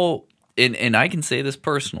the whole and I can say this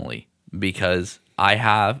personally because I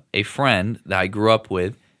have a friend that I grew up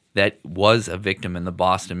with that was a victim in the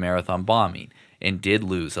Boston Marathon bombing and did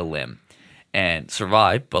lose a limb and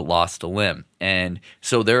survived but lost a limb. And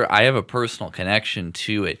so I have a personal connection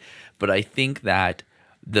to it. But I think that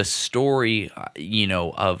the story,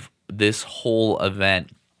 of this whole event,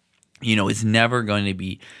 is never going to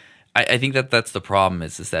be. I think that's the problem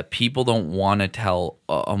is that people don't want to tell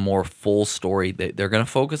a more full story. They're going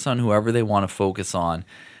to focus on whoever they want to focus on,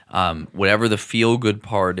 whatever the feel good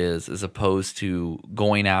part is, as opposed to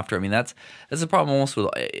going after. I mean, that's the problem almost with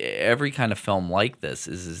every kind of film like this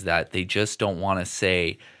is that they just don't want to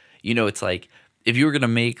say, it's like. If you were going to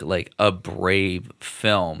make like a brave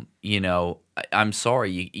film, I'm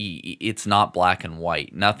sorry, it's not black and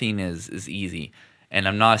white. Nothing is easy. And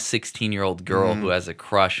I'm not a 16-year-old girl who has a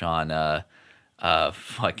crush on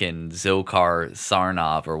fucking Zokhar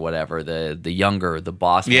Sarnov or whatever, the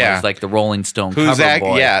boss, Yeah. who's like the Rolling Stone Who's cover that?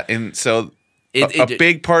 boy. Yeah, and so a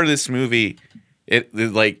big part of this movie,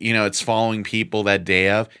 it's following people that day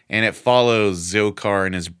of, and it follows Zokhar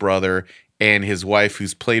and his brother and his wife,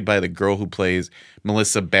 who's played by the girl who plays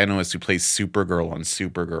Melissa Benoist, who plays Supergirl on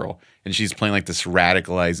Supergirl. And she's playing like this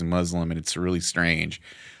radicalized Muslim, and it's really strange.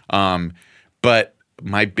 But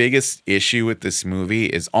my biggest issue with this movie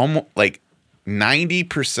is almost like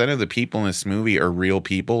 90% of the people in this movie are real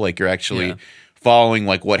people. Like you're actually following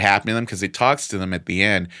like what happened to them because it talks to them at the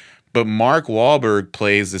end. But Mark Wahlberg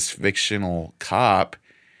plays this fictional cop,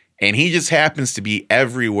 and he just happens to be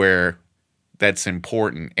everywhere that's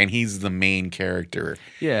important, and he's the main character.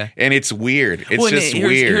 Yeah. And it's weird. It's just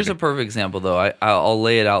weird. Here's a perfect example, though. I'll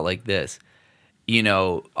lay it out like this.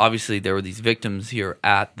 Obviously there were these victims here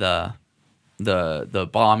at the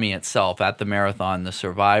bombing itself, at the marathon, the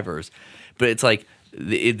survivors. But it's like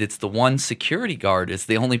it's the one security guard is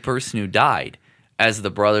the only person who died as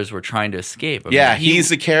the brothers were trying to escape. I mean, he's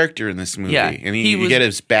the character in this movie. Yeah, and you get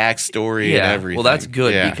his backstory and everything. Well, that's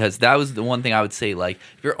good Yeah. because that was the one thing I would say. Like,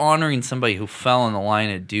 if you're honoring somebody who fell in the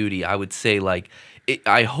line of duty, I would say, like,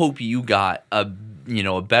 I hope you got a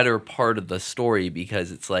better part of the story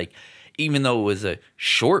because it's like, even though it was a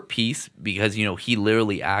short piece, because he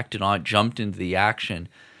literally acted on, jumped into the action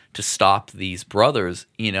to stop these brothers.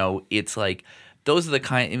 It's like. Those are the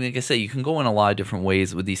kind. I mean, like I say, you can go in a lot of different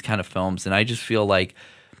ways with these kind of films, and I just feel like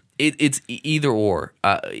it's either or.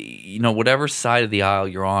 Whatever side of the aisle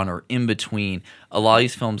you're on, or in between. A lot of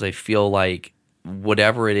these films, I feel like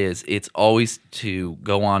whatever it is, it's always to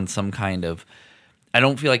go on some kind of. I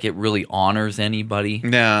don't feel like it really honors anybody.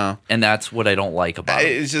 No, and that's what I don't like about it.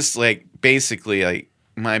 It's just like basically like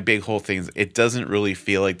my big whole thing is it doesn't really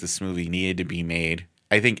feel like this movie needed to be made.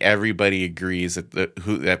 I think everybody agrees that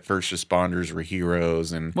that first responders were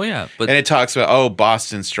heroes, and but and it talks about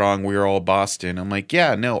Boston strong, we're all Boston. I'm like,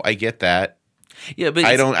 yeah, no, I get that. Yeah, but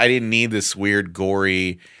I didn't need this weird,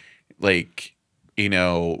 gory, like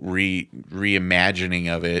reimagining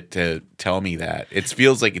of it to tell me that. It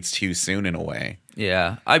feels like it's too soon in a way.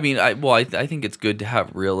 Yeah, I mean, I think it's good to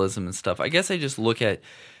have realism and stuff. I guess I just look at.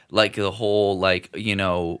 Like the whole, like,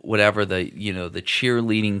 whatever the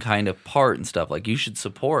cheerleading kind of part and stuff, like you should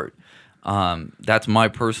support. That's my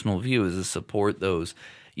personal view is to support those,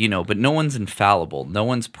 but no one's infallible. No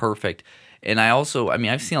one's perfect. And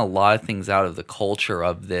I've seen a lot of things out of the culture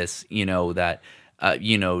of this, that,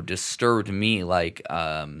 disturbed me. Like,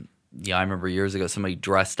 I remember years ago, somebody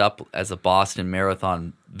dressed up as a Boston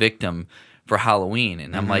Marathon victim for Halloween.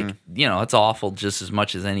 And I'm like, it's awful just as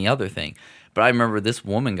much as any other thing. But I remember this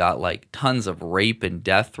woman got like tons of rape and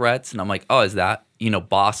death threats. And I'm like, oh, is that,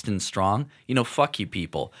 Boston strong? Fuck you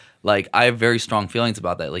people. Like, I have very strong feelings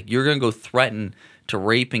about that. Like, you're going to go threaten to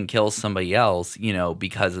rape and kill somebody else,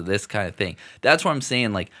 because of this kind of thing. That's what I'm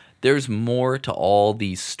saying. Like, there's more to all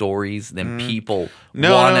these stories than people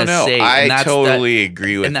want to say. I totally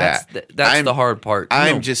agree with that. That's the hard part.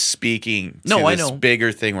 I'm just speaking to this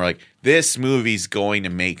bigger thing where, like, this movie's going to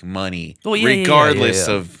make money regardless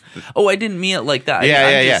of... Oh, I didn't mean it like that.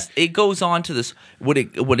 It goes on to this. What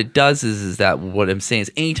it does is that what I'm saying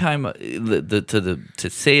is anytime to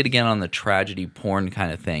say it again on the tragedy porn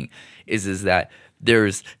kind of thing is that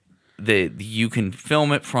there's you can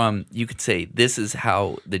film it from, you could say this is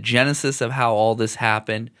how the genesis of how all this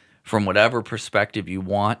happened from whatever perspective you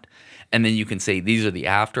want. And then you can say these are the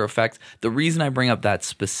after effects. The reason I bring up that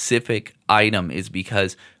specific item is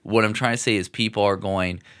because what I'm trying to say is people are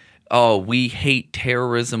going, oh, we hate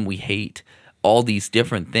terrorism. We hate all these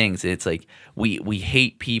different things. It's like we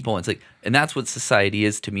hate people. It's like, and that's what society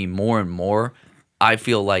is to me more and more. I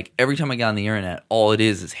feel like every time I get on the internet, all it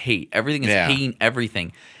is hate. Everything is hating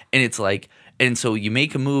everything. And it's like, and so you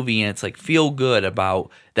make a movie and it's like, feel good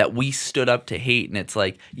about that we stood up to hate. And it's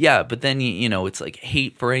like, yeah, but then, you know, it's like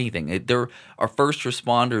hate for anything. There are first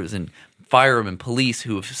responders and firemen, police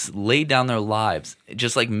who have laid down their lives,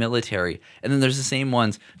 just like military. And then there's the same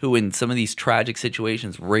ones who in some of these tragic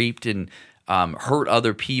situations raped and hurt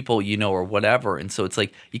other people, you know, or whatever. And so it's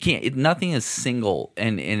like, you can't, nothing is single.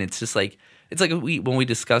 And it's just like, it's like when we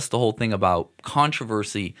discussed the whole thing about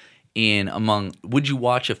controversy would you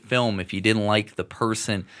watch a film if you didn't like the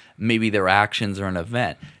person, maybe their actions or an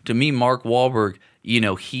event? To me, Mark Wahlberg, you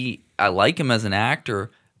know, I like him as an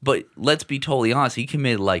actor, but let's be totally honest, he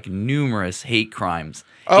committed like numerous hate crimes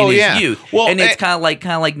in his youth. Well, and it's kind of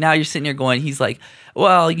like now you're sitting here going, he's like,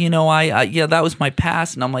 well, you know, yeah, that was my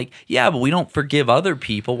past. And I'm like, yeah, but we don't forgive other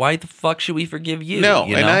people. Why the fuck should we forgive you? No,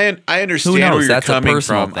 you know? And I understand where you're coming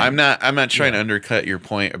from. Thing. I'm not trying to undercut your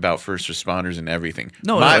point about first responders and everything.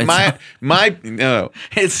 No, no.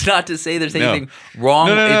 It's not to say there's anything wrong.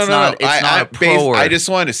 It's not a pro word. I just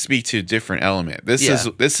wanted to speak to a different element.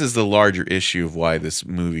 This is the larger issue of why this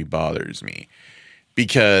movie bothers me.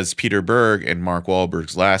 Because Peter Berg and Mark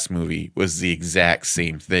Wahlberg's last movie was the exact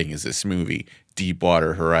same thing as this movie,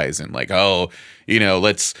 Deepwater Horizon. Like, oh, you know,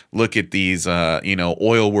 let's look at these, you know,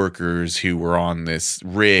 oil workers who were on this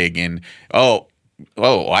rig and, oh,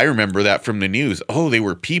 I remember that from the news. Oh, they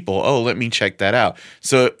were people. Oh, let me check that out.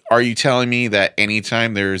 So are you telling me that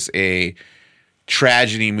anytime there's a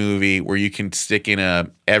tragedy movie where you can stick in a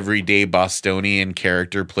everyday Bostonian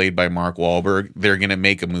character played by Mark Wahlberg, they're going to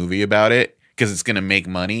make a movie about it? Because it's going to make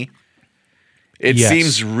money. It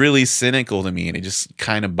seems really cynical to me, and it just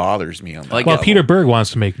kind of bothers me on that. Well, Peter Berg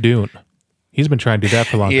wants to make Dune. He's been trying to do that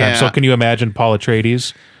for a long time. So can you imagine Paul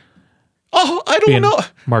Atreides? Oh, I don't know.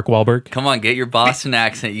 Mark Wahlberg. Come on, get your Boston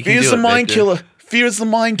accent. You can Fear's do it. The mind killer. Fear is the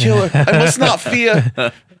mind killer. I must not fear.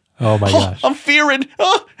 Oh my gosh. I'm fearing.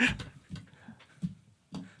 Oh.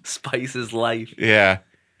 Spice is life. Yeah.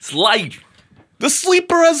 It's life. The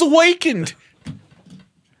sleeper has awakened.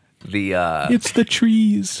 It's the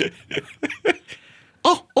trees.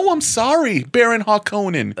 Oh, I'm sorry, Baron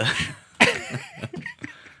Harkonnen.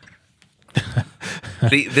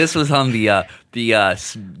 This was on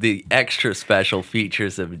the extra special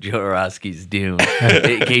features of Jodorowsky's Dune.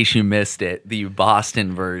 In case you missed it, the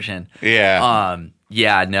Boston version. Yeah.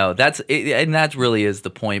 Yeah. No, and that really is the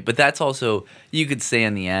point. But that's also, you could say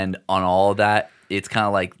in the end on all of that, it's kind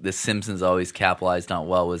of like The Simpsons always capitalized on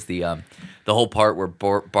was the whole part where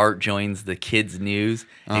Bart joins the kids' news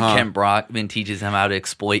and Kent Brockman teaches him how to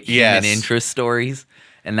exploit human interest stories.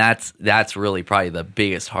 And that's really probably the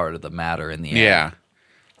biggest heart of the matter in the end. Yeah.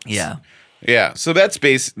 Yeah. Yeah. So that's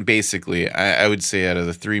basically, I would say out of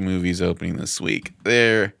the 3 movies opening this week,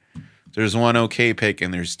 there's one okay pick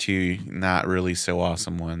and there's 2 not really so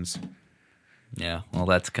awesome ones. Yeah. Well,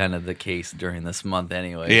 that's kind of the case during this month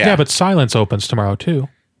anyway. Yeah, but Silence opens tomorrow too.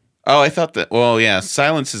 Oh, I thought that. Well, yeah,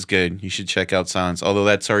 Silence is good. You should check out Silence. Although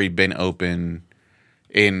that's already been open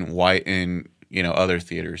in other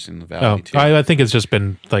theaters in the Valley too. I think it's just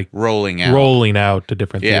been like rolling out to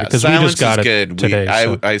different theaters. Because we just got is it good. Today.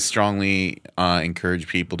 I strongly encourage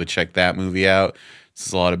people to check that movie out. This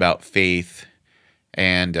is a lot about faith,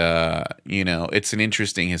 and it's an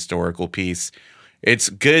interesting historical piece. It's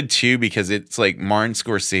good too because it's like Martin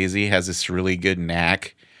Scorsese has this really good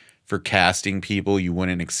knack for casting people you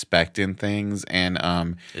wouldn't expect in things. And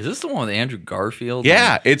is this the one with Andrew Garfield?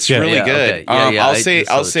 Yeah, it's really good. Okay.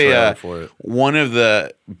 I'll say one of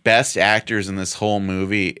the best actors in this whole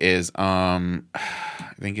movie is I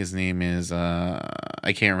think his name is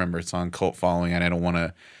I can't remember. It's on Cult Following, and I don't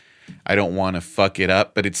want to fuck it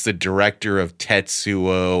up, but it's the director of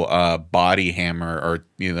Tetsuo Body Hammer, or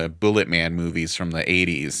the Bullet Man movies from the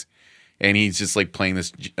 80s. And he's just like playing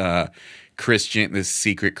this Christian, this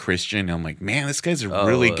secret Christian. And I'm like, man, this guy's a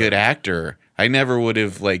really good actor. I never would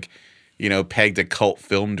have pegged a cult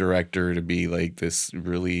film director to be like this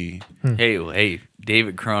really. Hey,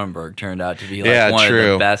 David Cronenberg turned out to be like one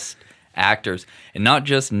of the best actors, and not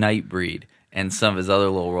just Nightbreed and some of his other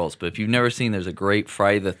little roles. But if you've never seen, there's a great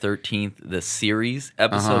Friday the 13th, the series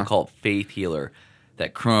episode called Faith Healer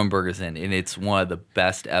that Cronenberg is in, and it's one of the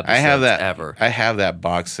best episodes ever. I have that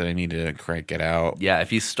box that I need to crank it out. Yeah,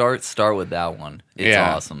 if you start with that one. It's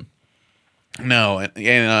awesome. No,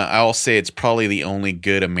 and I'll say it's probably the only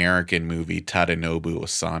good American movie Tadanobu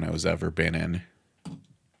Asano's ever been in.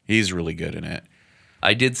 He's really good in it.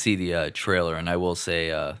 I did see the trailer, and I will say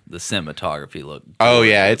the cinematography looked. Oh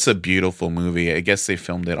yeah, it's a beautiful movie. I guess they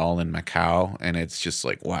filmed it all in Macau, and it's just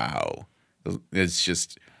like wow. It's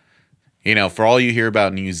just, for all you hear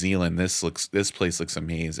about New Zealand, this place looks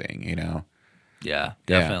amazing. Yeah,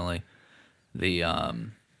 definitely.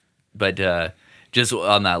 But just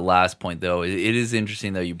on that last point, though, it is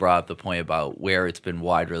interesting, though, you brought up the point about where it's been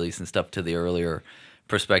wide release and stuff to the earlier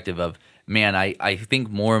perspective of, man, I think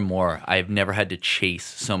more and more I've never had to chase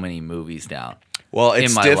so many movies down. Well,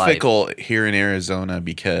 it's difficult here in Arizona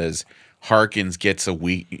because Harkins gets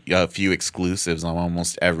a few exclusives on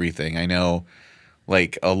almost everything. I know,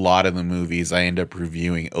 like, a lot of the movies I end up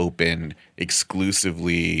reviewing open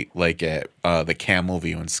exclusively, like at the Camel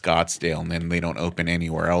View in Scottsdale, and then they don't open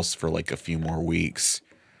anywhere else for like a few more weeks.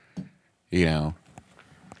 Rerunning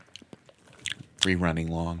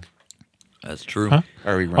long. That's true. Huh?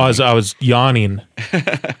 Are we running? I was yawning.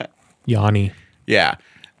 Yawny. Yeah.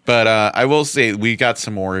 But I will say we got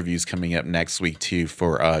some more reviews coming up next week too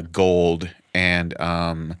for Gold and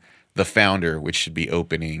The Founder, which should be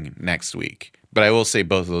opening next week. But I will say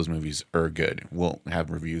both of those movies are good. We'll have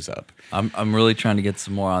reviews up. I'm really trying to get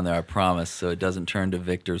some more on there, I promise, so it doesn't turn to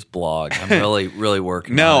Victor's blog. I'm really, really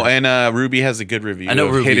working on it. And Ruby has a good review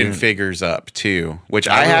of Hidden Figures up too, which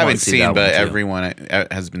I really haven't seen, but too. everyone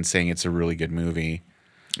has been saying it's a really good movie.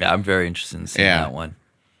 Yeah, I'm very interested in seeing that one.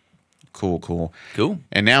 Cool.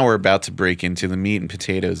 And now we're about to break into the meat and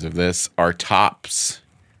potatoes of this. Our tops.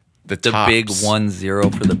 The tops. Big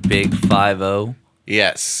 1-0 for the big 5-0.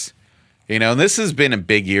 Yes. This has been a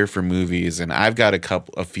big year for movies, and I've got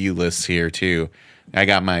a few lists here too. I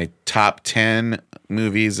got my top 10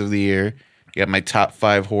 movies of the year. I got my top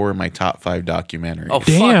 5 horror, my top 5 documentary. Oh,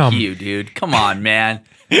 Damn. Fuck you, dude. Come on, man.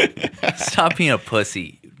 Stop being a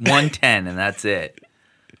pussy. 110, and that's it.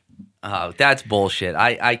 Oh, that's bullshit.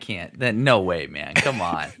 I can't. No way, man. Come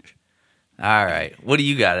on. All right. What do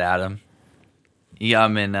you got, Adam?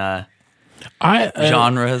 I'm in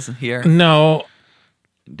genres here. No.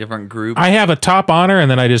 Different groups. I have a top honor, and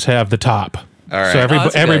then I just have the top. All right. So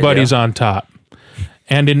everybody's idea. on top.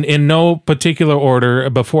 And in no particular order,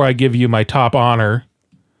 before I give you my top honor,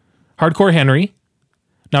 Hardcore Henry.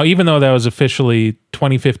 Now, even though that was officially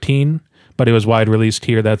 2015, but it was wide released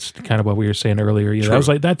here, that's kind of what we were saying earlier. Yeah, I was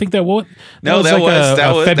like, I think that was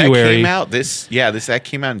February. That came out that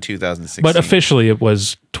came out in 2016. But officially, it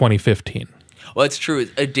was 2015. Well, it's true.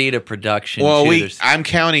 It's a date of production. Well, too. I'm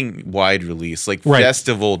counting wide release. Like Right.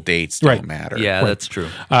 festival dates don't matter. Yeah, that's true.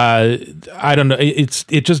 I don't know.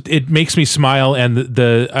 It makes me smile, and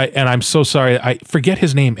I'm so sorry. I forget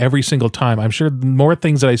his name every single time. I'm sure the more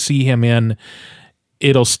things that I see him in,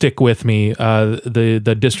 it'll stick with me.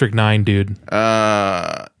 The District 9 dude.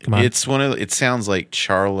 Come on. It's it sounds like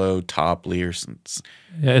Charlo Topley or something.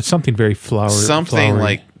 Yeah, it's something very flowery.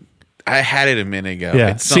 Like I had it a minute ago. Yeah,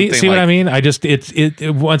 It's see what I mean? I just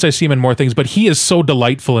once I see him in more things, but he is so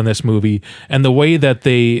delightful in this movie, and the way that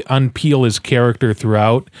they unpeel his character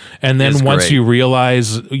throughout, and then once great. you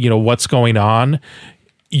realize what's going on,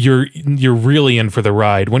 you're really in for the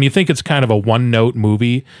ride. When you think it's kind of a one-note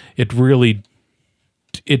movie,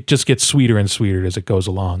 it just gets sweeter and sweeter as it goes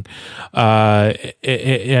along.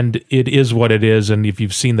 And it is what it is. And if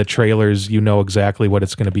you've seen the trailers, you know exactly what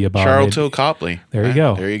it's going to be about. Charlton Copley. There you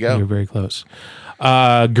go. There you go. You're very close.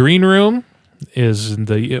 Green Room is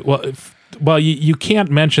you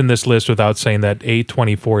can't mention this list without saying that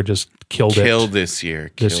A24 just killed it this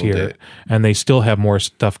year. And they still have more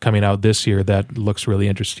stuff coming out this year that looks really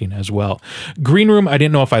interesting as well. Green Room, I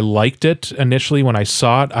didn't know if I liked it initially when I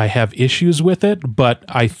saw it. I have issues with it, but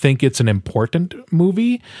I think it's an important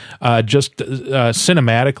movie. Just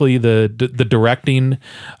cinematically, the directing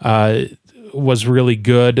was really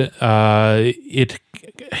good. It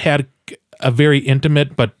had a very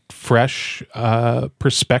intimate but fresh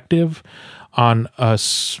perspective on a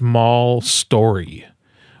small story,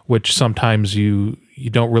 which sometimes you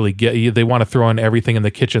don't really get. They want to throw in everything in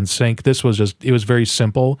the kitchen sink. This was it was very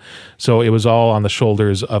simple. So it was all on the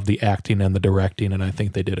shoulders of the acting and the directing, and I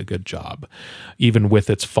think they did a good job, even with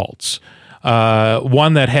its faults.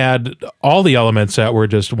 One that had all the elements that were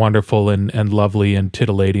just wonderful and lovely and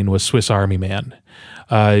titillating was Swiss Army Man.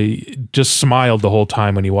 Just smiled the whole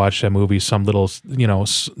time when you watched that movie. Some little,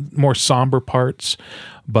 more somber parts,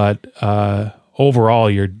 but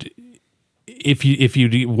overall, if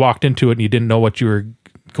you walked into it and you didn't know what you were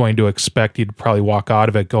going to expect, you'd probably walk out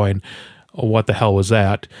of it going, "Oh, what the hell was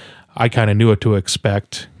that?" I kind of knew what to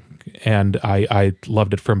expect, and I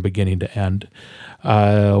loved it from beginning to end.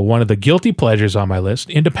 One of the guilty pleasures on my list,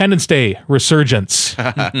 Independence Day Resurgence.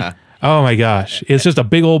 Oh my gosh. It's just a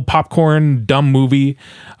big old popcorn, dumb movie.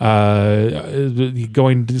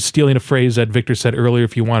 Stealing a phrase that Victor said earlier,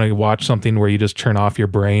 if you want to watch something where you just turn off your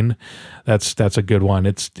brain, that's a good one.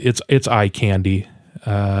 It's eye candy.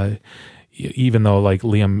 Even though like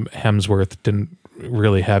Liam Hemsworth didn't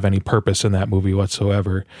really have any purpose in that movie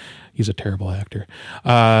whatsoever. He's a terrible actor.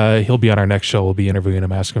 He'll be on our next show. We'll be interviewing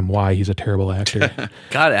him, asking him why he's a terrible actor.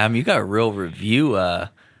 God, Adam, you got a real review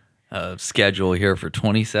schedule here for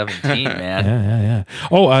 2017, man. Yeah.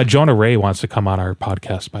 Oh, Jonah Ray wants to come on our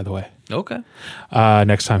podcast, by the way. Okay.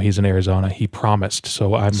 Next time he's in Arizona, he promised.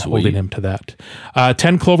 So I'm holding him to that.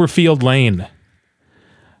 10 Cloverfield Lane.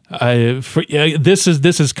 This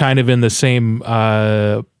is kind of in the same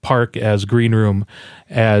park as Green Room,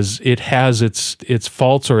 as it has its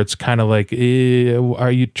faults, or it's kind of like,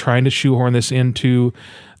 are you trying to shoehorn this into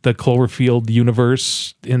the Cloverfield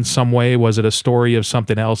universe in some way? Was it a story of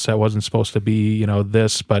something else that wasn't supposed to be,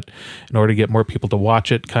 this, but in order to get more people to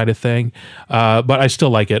watch it, kind of thing? But I still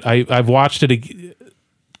like it. I've watched it a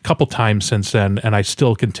couple times since then, and I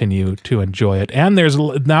still continue to enjoy it. And there's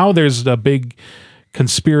a big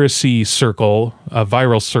conspiracy circle, a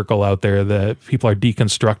viral circle out there that people are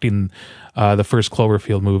deconstructing the first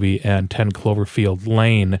Cloverfield movie and 10 Cloverfield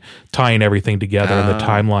Lane, tying everything together in the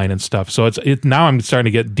timeline and stuff. So it's now I'm starting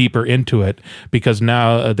to get deeper into it, because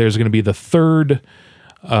now there's going to be the third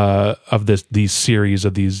of these series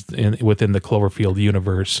of these within the Cloverfield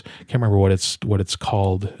universe. Can't remember what it's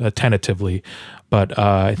called tentatively, but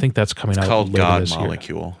I think that's coming out called later God this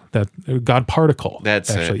Molecule. Year. That God Particle. That's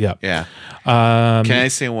actually, it. Yeah. Can I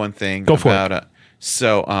say one thing? Go for it.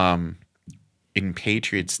 In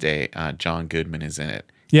Patriots Day, John Goodman is in it.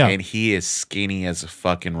 Yeah. And he is skinny as a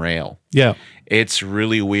fucking rail. Yeah. It's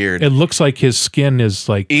really weird. It looks like his skin is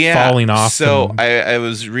falling off. So I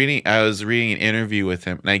was reading an interview with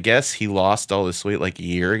him, and I guess he lost all this weight like a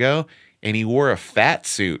year ago, and he wore a fat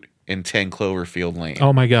suit in 10 Cloverfield Lane.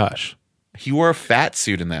 Oh my gosh. He wore a fat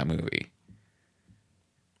suit in that movie.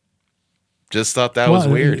 Just thought that was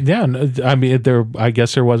weird. Yeah, I mean, I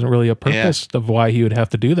guess there wasn't really a purpose of why he would have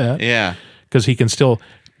to do that. Yeah. Because he can still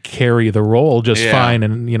carry the role just fine,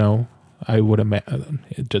 and I would imagine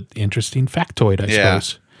interesting factoid, I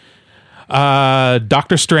suppose.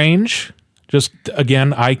 Doctor Strange, just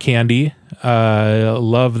again eye candy.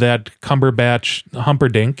 Love that Cumberbatch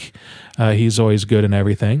Humperdinck. He's always good in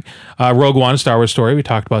everything. Rogue One, Star Wars Story, we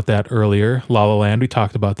talked about that earlier. La La Land, we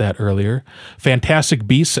talked about that earlier. Fantastic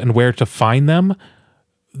Beasts and Where to Find Them.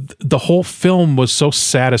 The whole film was so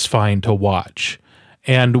satisfying to watch.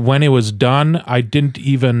 And when it was done, I didn't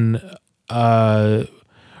even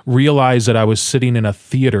realize that I was sitting in a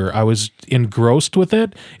theater. I was engrossed with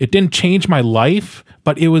it. It didn't change my life,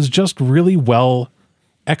 but it was just really well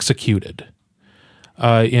executed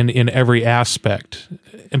in every aspect.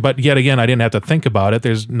 But yet again, I didn't have to think about it.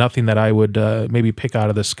 There's nothing that I would maybe pick out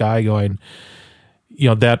of the sky going,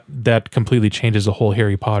 that completely changes the whole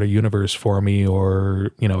Harry Potter universe for me, or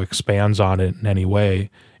expands on it in any way.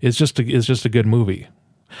 It's just a good movie.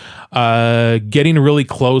 Getting really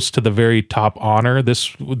close to the very top honor.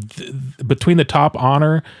 Between the top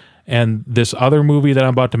honor and this other movie that I'm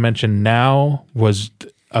about to mention now was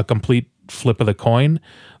a complete flip of the coin.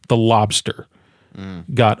 The Lobster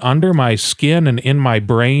got under my skin and in my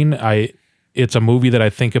brain. It's a movie that I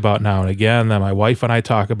think about now and again, that my wife and I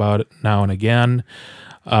talk about it now and again.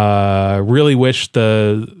 Really wish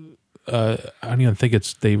I don't even think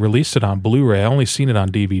they released it on Blu-ray. I only seen it on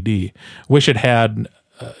DVD. Wish it had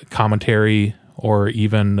commentary, or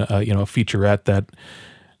even a featurette that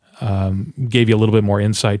gave you a little bit more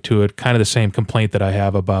insight to it. Kind of the same complaint that I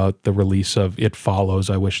have about the release of It Follows.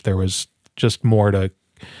 I wish there was just more to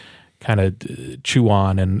kind of chew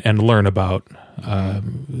on and learn about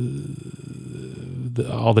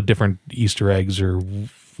all the different Easter eggs or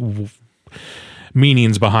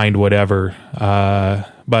meanings behind whatever.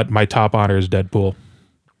 But my top honor is Deadpool.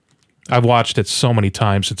 I've watched it so many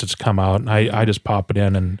times since it's come out, and I just pop it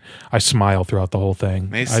in and I smile throughout the whole thing.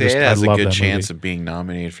 They say it has a good chance movie. of being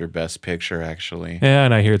nominated for Best Picture, actually. Yeah,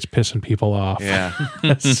 and I hear it's pissing people off. Yeah.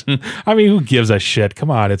 I mean, who gives a shit? Come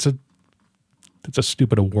on, it's a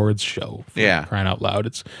stupid awards show. Yeah. Crying out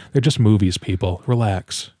loud. They're just movies, people.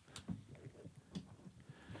 Relax.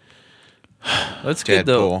 That's good,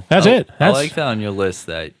 though. That's it. I like that on your list.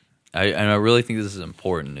 That I really think this is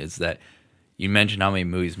important. Is that you mentioned how many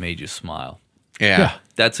movies made you smile. Yeah.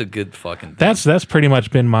 That's a good fucking thing. That's pretty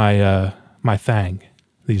much been my my thing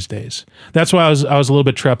these days. That's why I was a little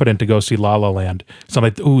bit trepidant to go see La La Land. So I'm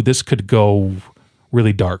like, ooh, this could go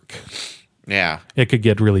really dark. Yeah. It could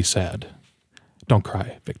get really sad. Don't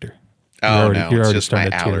cry, Victor. Oh, no. You're It's already just my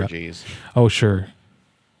starting to tear up. allergies. Oh, sure.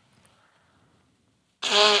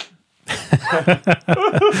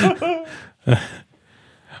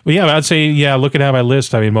 Well, yeah, I'd say, looking at my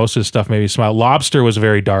list, I mean, most of the stuff made me smile. Lobster was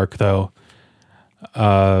very dark, though.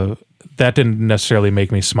 That didn't necessarily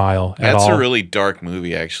make me smile at all. That's a really dark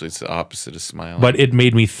movie, actually. It's the opposite of smiling. But it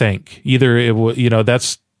made me think. Either it was,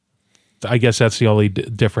 I guess that's the only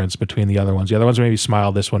difference between the other ones. The other ones made me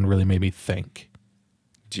smile. This one really made me think.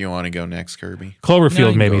 Do you want to go next, Kirby?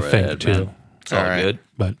 Cloverfield you made go me right think, ahead, too. man. It's all All right. good.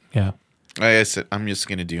 But, yeah. Like I said, I'm just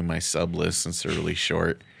going to do my sub list since they're really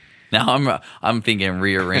short. Now I'm thinking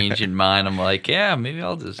rearranging mine. I'm like, yeah, maybe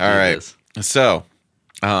I'll just do All right. this. So,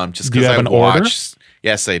 just Do you because have I an order? watch,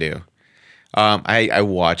 yes, I do. I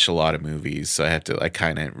watch a lot of movies, so I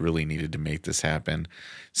kind of really needed to make this happen.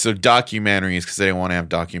 So documentaries, because I didn't want to have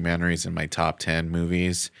documentaries in my top 10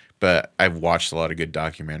 movies, but I've watched a lot of good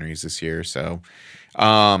documentaries this year. So,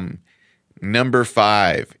 number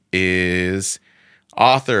 5 is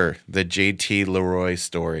Author, the J.T. Leroy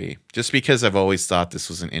story. Just because I've always thought this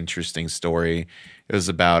was an interesting story. It was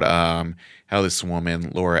about how this woman,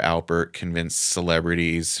 Laura Alpert, convinced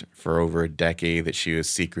celebrities for over a decade that she was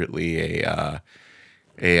secretly a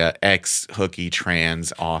ex-hooky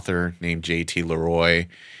trans author named J.T. Leroy,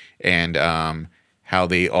 and how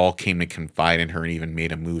they all came to confide in her and even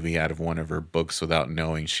made a movie out of one of her books without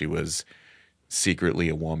knowing she was secretly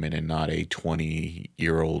a woman and not a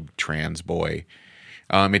 20-year-old trans boy.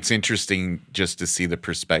 It's interesting just to see the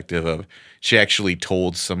perspective of she actually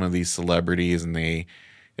told some of these celebrities and they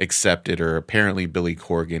accepted her. Apparently, Billy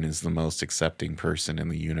Corgan is the most accepting person in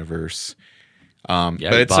the universe. Yeah,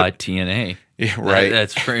 but it's by TNA. Yeah, right.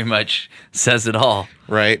 That's pretty much says it all.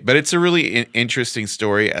 Right. But it's a really interesting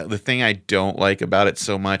story. The thing I don't like about it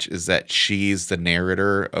so much is that she's the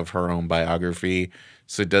narrator of her own biography.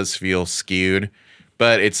 So it does feel skewed.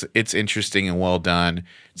 But it's interesting and well done.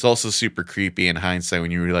 It's also super creepy in hindsight when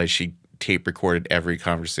you realize she tape recorded every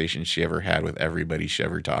conversation she ever had with everybody she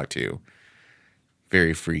ever talked to.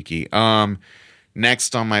 Very freaky.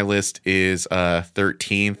 Next on my list is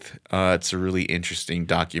 13th. It's a really interesting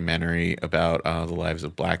documentary about the lives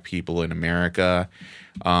of Black people in America,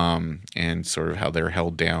 and sort of how they're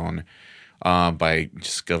held down by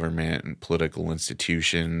just government and political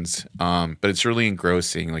institutions. But it's really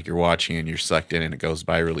engrossing. Like, you're watching and you're sucked in and it goes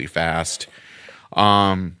by really fast.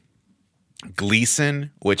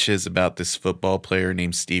 Gleason, which is about this football player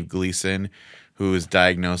named Steve Gleason, who is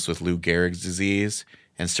diagnosed with Lou Gehrig's disease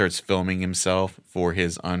and starts filming himself for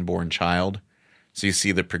his unborn child. So you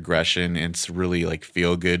see the progression. It's really like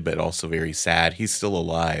feel good, but also very sad. He's still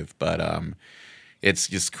alive, but it's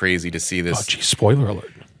just crazy to see this. Oh, geez, spoiler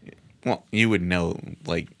alert. Well, you would know,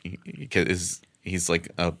 like, because he's like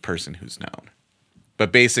a person who's known.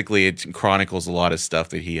 But basically, it chronicles a lot of stuff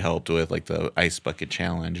that he helped with, like the Ice Bucket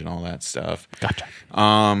Challenge and all that stuff. Gotcha.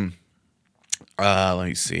 Let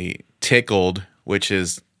me see. Tickled, which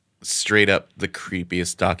is straight up the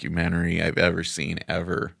creepiest documentary I've ever seen,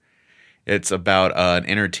 ever. It's about an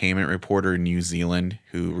entertainment reporter in New Zealand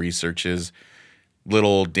who researches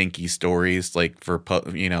little dinky stories, like for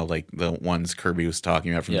like the ones Kirby was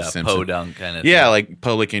talking about from The Simpsons. Podunk kind of Yeah, thing. like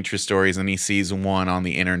public interest stories, and he sees one on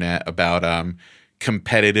the internet about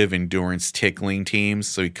competitive endurance tickling teams.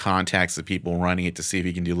 So he contacts the people running it to see if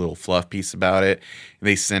he can do a little fluff piece about it. And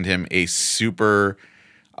they send him a super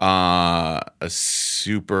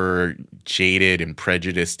jaded and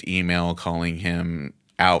prejudiced email calling him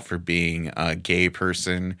out for being a gay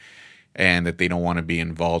person and that they don't want to be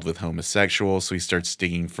involved with homosexuals. So he starts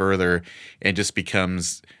digging further and just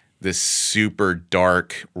becomes this super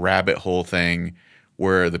dark rabbit hole thing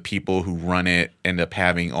where the people who run it end up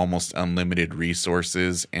having almost unlimited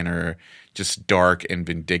resources and are just dark and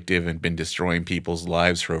vindictive and been destroying people's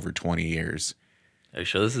lives for over 20 years. Are you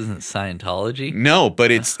sure this isn't Scientology? No, but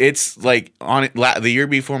it's like on it. The year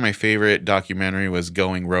before, my favorite documentary was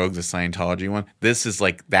Going Rogue, the Scientology one. This is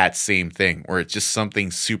like that same thing where it's just something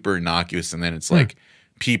super innocuous, and then it's like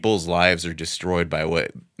people's lives are destroyed by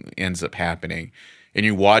what ends up happening. And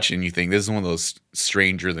you watch it and you think this is one of those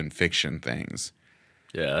stranger than fiction things.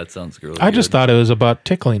 Yeah, that sounds really I just good. thought it was about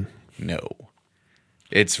tickling. No,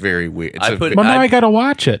 it's very weird. I put- Well, now I got to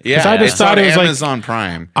watch it. 'Cause yeah, I just it's thought on it was Amazon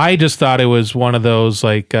Prime. I just thought it was one of those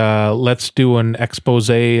like let's do an expose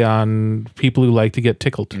on people who like to get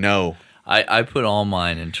tickled. No, I put all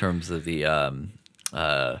mine in terms of the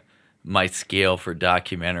my scale for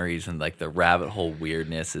documentaries and like the rabbit hole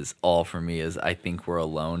weirdness is all for me is I Think We're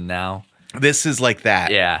Alone Now. this is like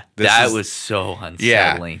that. Yeah, This that is- was so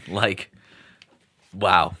unsettling. Like,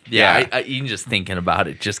 Wow. Yeah. Even just thinking about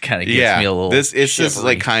it just kind of gets me a little. It's just shivery.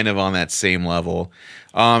 like kind of on that same level.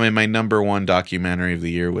 And my number one documentary of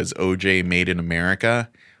the year was OJ Made in America,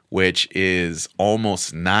 which is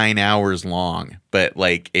almost 9 hours long, but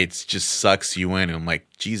like it's just sucks you in. And I'm like,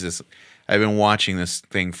 Jesus, I've been watching this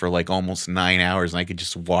thing for like almost 9 hours, and I could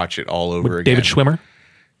just watch it all over again. David Schwimmer?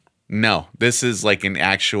 No, this is like an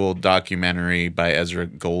actual documentary by Ezra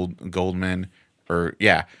Goldman,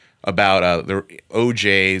 about the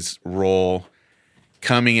OJ's role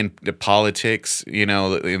coming into politics, in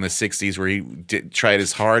the 60s, where he tried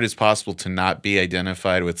as hard as possible to not be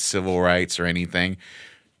identified with civil rights or anything.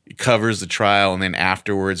 He covers the trial, and then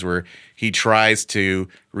afterwards where he tries to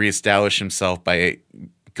reestablish himself by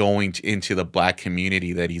going into the black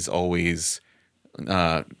community that he's always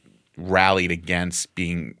rallied against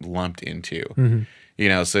being lumped into.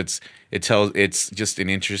 Mm-hmm. So it's just an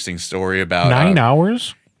interesting story about 9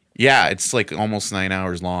 hours. Yeah, it's like almost 9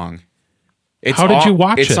 hours long. How did you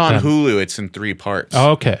watch it? It's on then? Hulu. It's in 3 parts.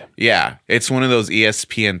 Oh, okay. Yeah, it's one of those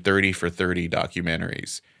ESPN 30 for 30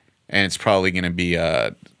 documentaries, and it's probably going to be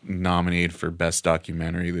nominated for best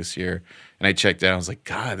documentary this year. And I checked it out. I was like,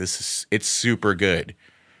 God, it's super good.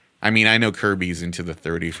 I mean, I know Kirby's into the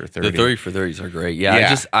 30 for 30. The 30 for 30s are great.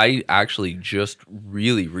 Yeah. I actually just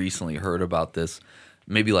really recently heard about this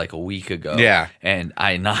maybe like a week ago. Yeah. And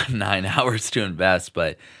I not 9 hours to invest,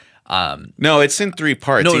 but no, it's in 3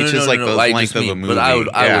 parts. Each is like the length of a movie. But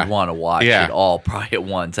I would want to watch it all probably at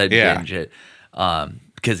once. I'd binge it.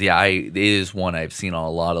 Because it is one I've seen on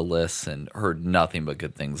a lot of lists and heard nothing but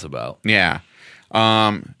good things about. Yeah.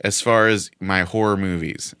 As far as my horror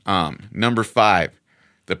movies, number 5,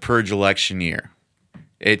 The Purge election year.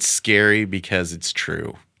 It's scary because it's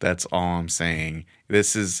true. That's all I'm saying.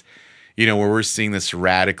 This is, where we're seeing this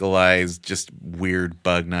radicalized, just weird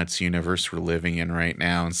bug nuts universe we're living in right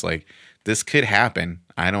now. It's like, this could happen.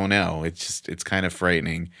 I don't know. It's kind of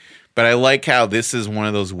frightening. But I like how this is one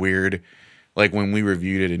of those weird, like when we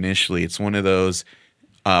reviewed it initially, it's one of those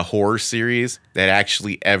horror series that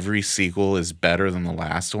actually every sequel is better than the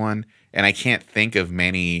last one. And I can't think of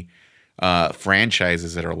many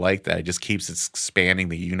franchises that are like that. It just keeps expanding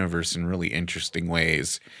the universe in really interesting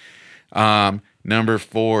ways. Number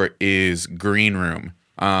 4 is Green Room.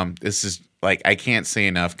 This is like, I can't say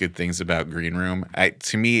enough good things about Green Room.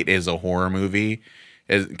 To me, it is a horror movie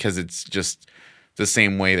because it's just the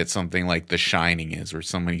same way that something like The Shining is, where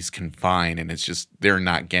somebody's confined and it's just they're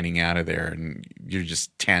not getting out of there and you're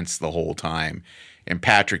just tense the whole time. And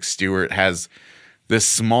Patrick Stewart has this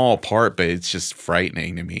small part, but it's just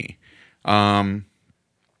frightening to me.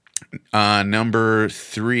 Number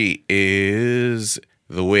 3 is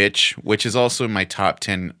The Witch, which is also in my top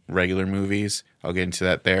 10 regular movies. I'll get into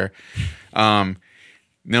that there.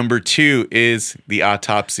 Number 2 is The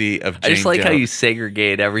Autopsy of Jane I just like Doe. how you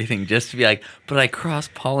segregate everything just to be like, but I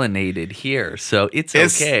cross-pollinated here, so it's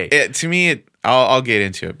okay. To me, I'll get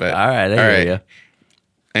into it. But all right, I hear you.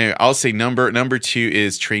 Anyway, I'll say number 2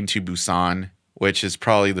 is Train to Busan, which is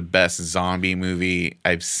probably the best zombie movie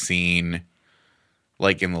I've seen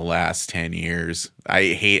like in the last 10 years.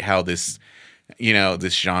 I hate how this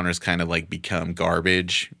genre's kind of like become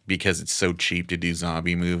garbage because it's so cheap to do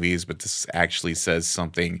zombie movies, but this actually says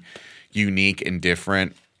something unique and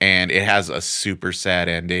different, and it has a super sad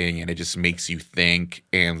ending, and it just makes you think,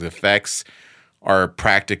 and the effects are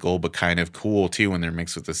practical but kind of cool too when they're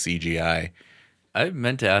mixed with the CGI. I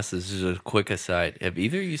meant to ask this as a quick aside. Have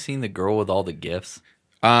either of you seen The Girl with All the Gifts?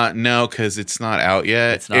 No, because it's not out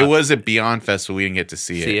yet. It's not. It was at Beyond Festival. We didn't get to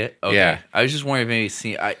see it. Okay. Yeah. I was just wondering if maybe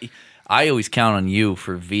seen. I always count on you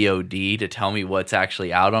for VOD to tell me what's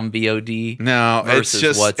actually out on VOD. No, it's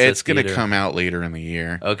going to theater. come out later in the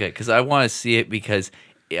year. Okay, because I want to see it because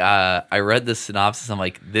I read the synopsis. I'm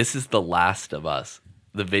like, this is The Last of Us,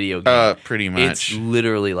 the video game. Pretty much. It's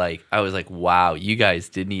literally like, I was like, wow, you guys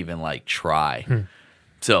didn't even like try.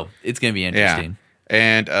 So it's going to be interesting.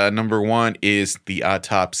 Yeah. And number 1 is The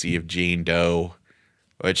Autopsy of Jane Doe,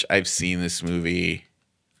 which I've seen this movie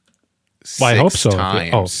 6 I hope so.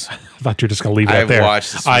 times. Oh, I thought you were just going to leave that there. I've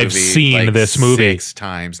watched this movie I've seen like this movie 6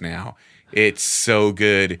 times now. It's so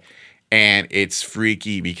good, and it's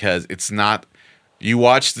freaky because it's not. You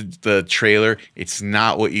watch the trailer, it's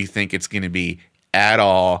not what you think it's going to be at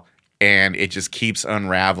all, and it just keeps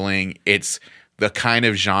unraveling. It's the kind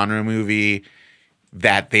of genre movie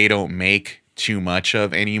that they don't make too much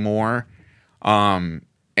of anymore. And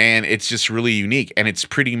it's just really unique, and it's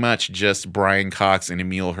pretty much just Brian Cox and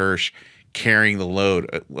Emile Hirsch carrying the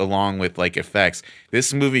load along with like effects.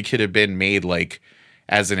 This movie could have been made like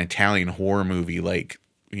as an Italian horror movie like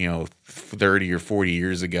 30 or 40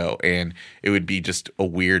 years ago, and it would be just a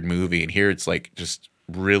weird movie. And here it's like just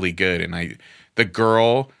really good. And the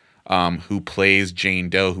girl who plays Jane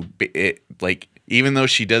Doe, even though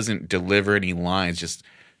she doesn't deliver any lines, just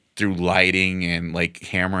through lighting and like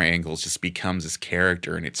camera angles, just becomes this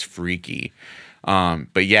character, and it's freaky.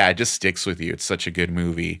 But yeah, it just sticks with you. It's such a good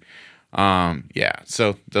movie. Yeah,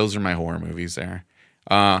 so those are my horror movies there.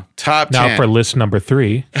 Top 10. Now for list number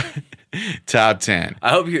 3. I Top 10.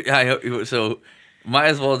 hope you. So might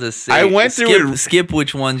as well just say I went through skip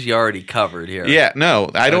which ones you already covered here. Yeah, no,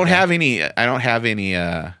 I don't have any.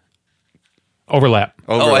 Overlap.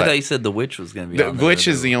 Oh, I thought you said The Witch was going to be on there. Witch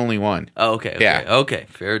is the only one. Oh, okay. Yeah. Okay.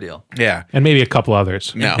 Fair deal. Yeah. And maybe a couple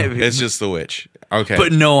others. No, it's just The Witch. Okay.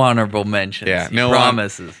 But no honorable mentions. Yeah, He no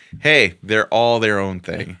promises. Hey, they're all their own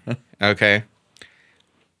thing. Okay.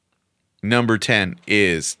 Number 10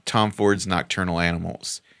 is Tom Ford's Nocturnal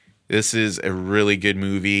Animals. This is a really good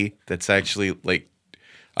movie that's actually like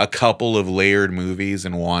a couple of layered movies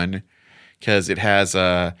in one, because it has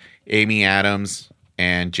Amy Adams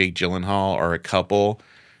and Jake Gyllenhaal are a couple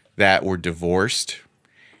that were divorced,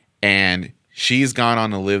 and she's gone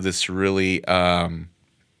on to live this really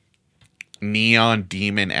neon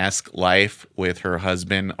demon-esque life with her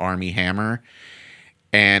husband, Armie Hammer.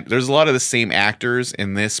 And there's a lot of the same actors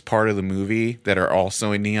in this part of the movie that are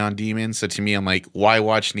also in Neon Demon. So to me, I'm like, why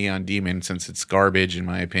watch Neon Demon since it's garbage, in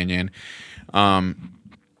my opinion,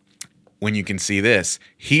 when you can see this?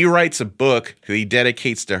 He writes a book that he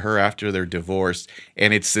dedicates to her after they're divorced,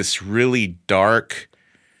 and it's this really dark,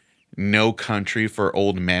 No Country for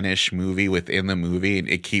Old Men-ish movie within the movie, and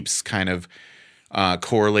it keeps kind of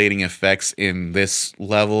correlating effects in this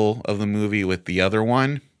level of the movie with the other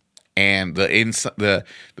one. And the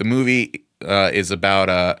movie is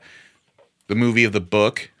about the movie of the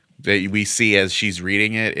book that we see as she's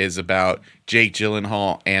reading it is about Jake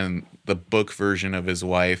Gyllenhaal and the book version of his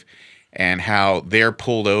wife, and how they're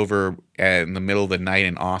pulled over in the middle of the night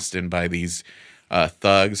in Austin by these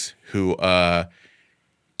thugs who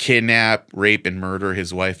kidnap, rape, and murder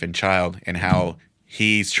his wife and child, and how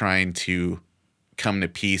he's trying to come to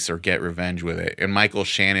peace or get revenge with it. And Michael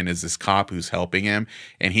Shannon is this cop who's helping him,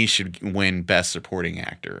 and he should win Best Supporting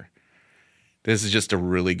Actor. This is just a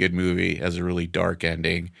really good movie. It has a really dark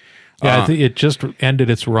ending. Yeah, I think it just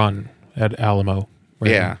ended its run at Alamo.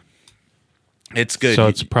 Right Yeah. now. It's good. So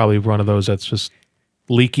it's probably one of those that's just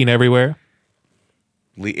leaking everywhere.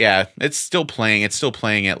 Yeah, it's still playing. It's still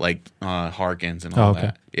playing at like Harkins and all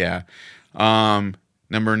that. Yeah.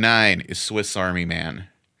 Number 9 is Swiss Army Man.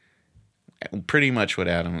 Pretty much what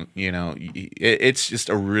Adam, it's just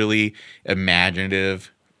a really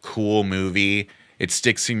imaginative, cool movie. It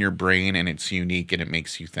sticks in your brain, and it's unique, and it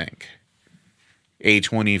makes you think. This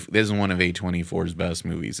is one of A24's best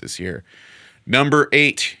movies this year. Number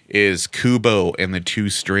 8 is Kubo and the Two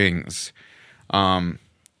Strings.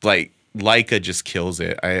 Leica just kills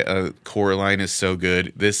it. Coraline is so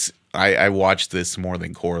good. I watched this more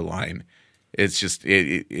than Coraline. It's just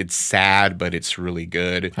it's sad, but it's really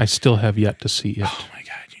good. I still have yet to see it. Oh my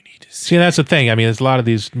god, you need to see. See, that's the thing. I mean, there's a lot of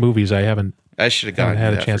these movies I haven't. I should have gotten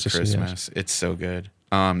had a that chance for to see, Christmas. It's so good.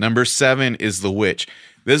 Number 7 is The Witch.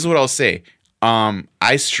 This is what I'll say.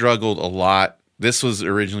 I struggled a lot. This was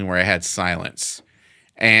originally where I had Silence,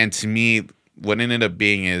 and to me, what ended up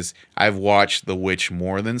being is I've watched The Witch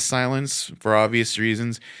more than Silence for obvious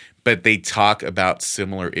reasons, but they talk about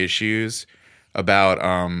similar issues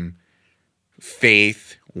about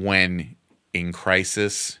faith when in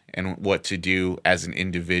crisis and what to do as an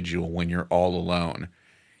individual when you're all alone.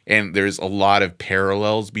 And there's a lot of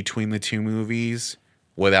parallels between the two movies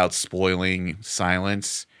without spoiling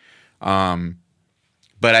Silence.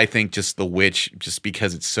 But I think just The Witch, just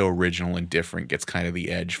because it's so original and different, gets kind of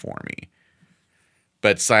the edge for me.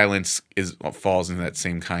 But Silence falls into that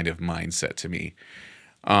same kind of mindset to me.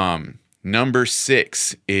 Number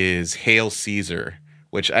 6 is Hail Caesar,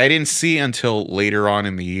 which I didn't see until later on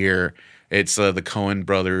in the year. It's the Coen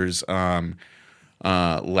brothers'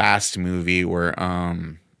 last movie where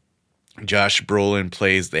Josh Brolin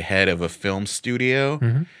plays the head of a film studio.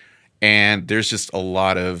 Mm-hmm. And there's just a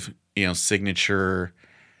lot of, signature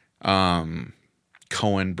Coen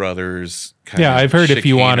brothers. I've heard if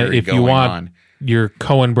you want your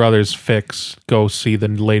Coen brothers fix, go see the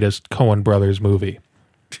latest Coen brothers movie.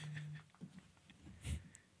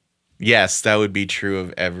 Yes, that would be true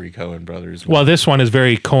of every Coen brothers movie. Well, this one is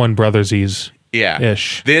very Coen brothers-ish.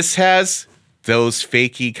 This has those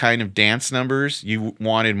fakey kind of dance numbers you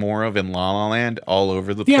wanted more of in La La Land all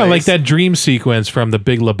over the place. Yeah, like that dream sequence from The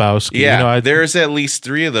Big Lebowski. Yeah, there's at least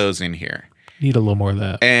 3 of those in here. Need a little more of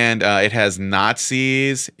that. And it has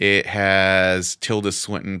Nazis. It has Tilda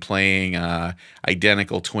Swinton playing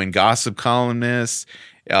identical twin gossip columnists.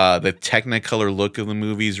 The Technicolor look of the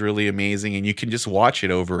movie is really amazing, and you can just watch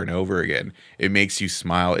it over and over again. It makes you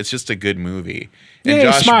smile. It's just a good movie. And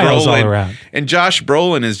Yeah, smiles all around. And Josh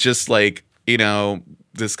Brolin is just like,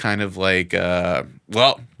 this kind of like,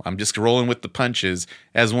 I'm just rolling with the punches,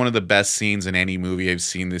 as one of the best scenes in any movie I've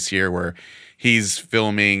seen this year, where he's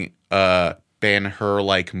filming a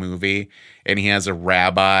Ben-Hur-like movie, and he has a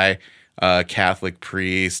rabbi, a Catholic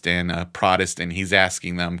priest, and a Protestant. He's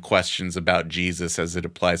asking them questions about Jesus as it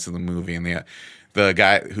applies to the movie. And the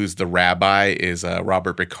guy who's the rabbi is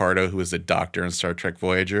Robert Picardo, who is a doctor in Star Trek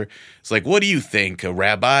Voyager. It's like, what do you think, a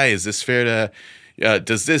rabbi? Is this fair to...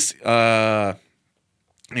 does this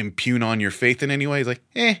impugn on your faith in any way? He's like,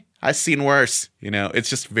 I've seen worse. It's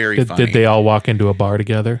just very funny. Did they all walk into a bar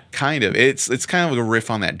together? Kind of. It's kind of a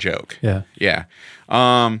riff on that joke. Yeah. Yeah.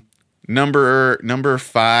 Number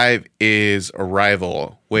 5 is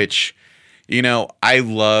Arrival, which, I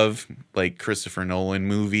love like Christopher Nolan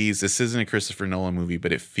movies. This isn't a Christopher Nolan movie,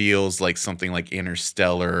 but it feels like something like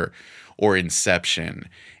Interstellar or Inception.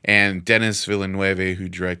 And Denis Villeneuve, who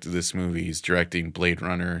directed this movie, is directing Blade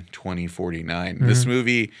Runner 2049. Mm-hmm. This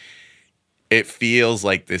movie, it feels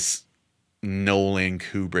like this Nolan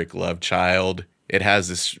Kubrick love child. It has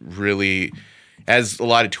has a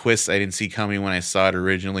lot of twists I didn't see coming when I saw it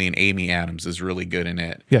originally, and Amy Adams is really good in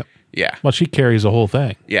it. Yeah. Yeah. Well, she carries the whole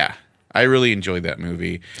thing. Yeah. I really enjoyed that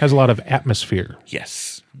movie. Has a lot of atmosphere.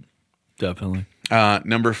 Yes. Definitely.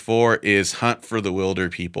 Number 4 is Hunt for the Wilder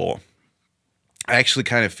People. I actually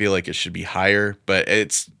kind of feel like it should be higher, but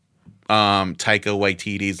it's Taika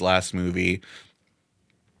Waititi's last movie,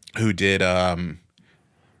 who did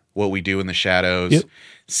What We Do in the Shadows. Yep.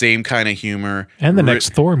 Same kind of humor. And the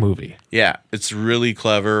next Thor movie. Yeah, it's really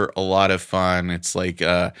clever, a lot of fun. It's like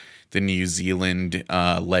the New Zealand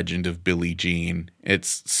legend of Billie Jean.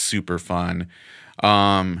 It's super fun.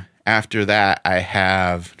 After that, I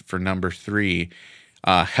have, for number 3,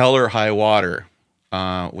 Hell or High Water,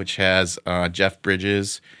 which has Jeff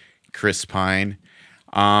Bridges, Chris Pine.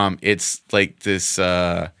 It's like this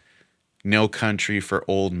No Country for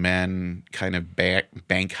Old Men kind of bank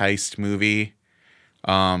heist movie.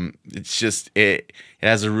 It's just it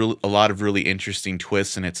has a lot of really interesting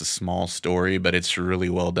twists, and it's a small story, but it's really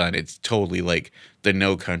well done. It's totally like the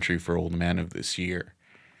No Country for Old Men of this year.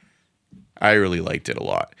 I really liked it a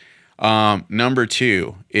lot. Number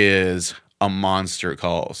 2 is A Monster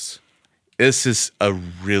Calls. This is a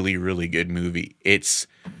really, really good movie. It's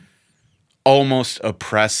almost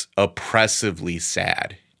oppressively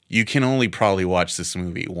sad. You can only probably watch this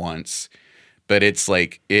movie once. But it's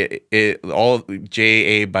like all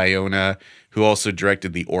J.A. Bayona, who also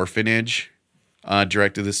directed The Orphanage,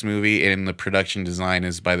 directed this movie, and the production design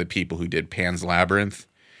is by the people who did Pan's Labyrinth.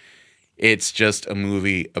 It's just a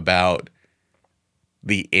movie about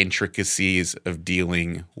the intricacies of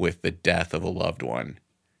dealing with the death of a loved one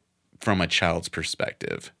from a child's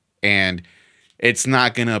perspective. And it's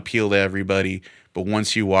not going to appeal to everybody, but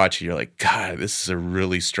once you watch it, you're like, God, this is a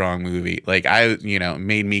really strong movie. Like, it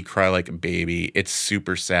made me cry like a baby. It's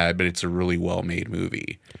super sad, but it's a really well-made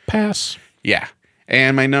movie. Pass. Yeah.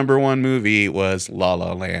 And my number 1 movie was La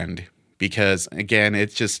La Land, because, again,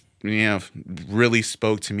 it just, really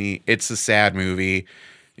spoke to me. It's a sad movie.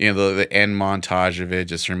 The end montage of it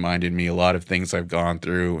just reminded me a lot of things I've gone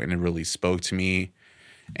through, and it really spoke to me.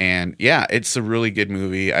 And, yeah, it's a really good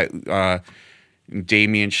movie.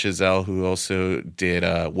 Damien Chazelle, who also did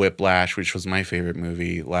Whiplash, which was my favorite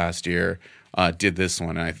movie last year, did this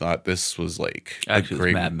one, and I thought this was like actually a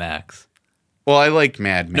great Mad Max. Well, I liked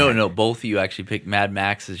Mad Max. No, both of you actually picked Mad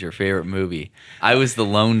Max as your favorite movie. I was the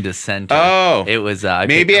lone dissenter. Oh, it was.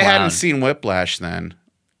 Maybe I hadn't seen Whiplash then.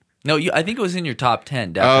 No, I think it was in your top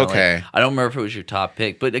 10, definitely. Okay. I don't remember if it was your top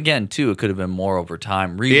pick, but again, too, it could have been more over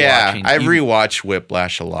time. Yeah, I've rewatched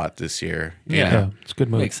Whiplash a lot this year. Yeah, it's a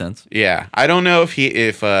good movie. Makes sense. Yeah, I don't know if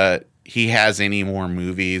he has any more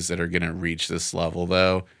movies that are going to reach this level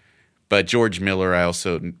though. But George Miller, I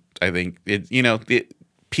think it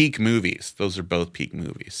peak movies. Those are both peak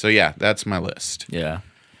movies. So yeah, that's my list. Yeah,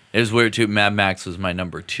 it was weird too. Mad Max was my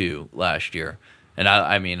number 2 last year, and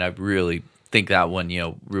I really think that one,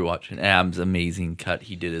 rewatching Adam's amazing cut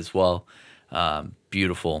he did as well.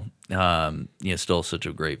 Beautiful. Still such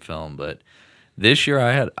a great film. But this year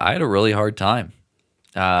I had a really hard time.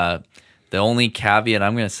 The only caveat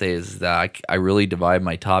I'm going to say is that I really divide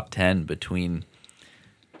my top 10 between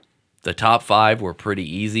the top 5 were pretty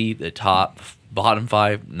easy. The bottom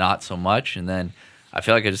 5, not so much. And then I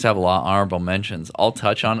feel like I just have a lot of honorable mentions. I'll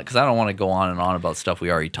touch on it because I don't want to go on and on about stuff we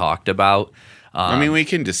already talked about. I mean, we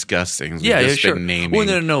can discuss things. We've Yeah, just sure. been naming.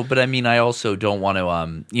 Well, no, but I mean, I also don't want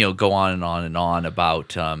to, go on and on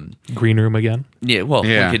about. Green Room again. Yeah, well,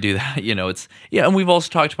 Yeah. we could do that. And we've also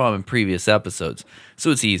talked about them in previous episodes,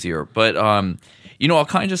 so it's easier. But I'll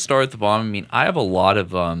kind of just start at the bottom. I mean, I have a lot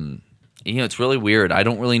of, it's really weird. I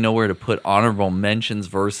don't really know where to put honorable mentions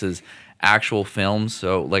versus actual films.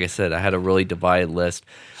 So, like I said, I had a really divided list.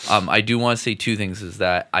 I do want to say two things: is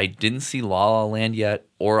that I didn't see La La Land yet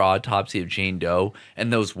or Autopsy of Jane Doe,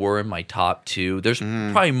 and those were in my top 2. There's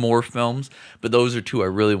probably more films, but those are 2 I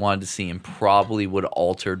really wanted to see and probably would have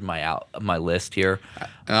altered my list here.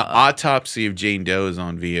 Autopsy of Jane Doe is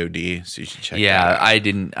on VOD, so you should check that out. I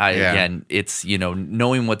didn't. Again, it's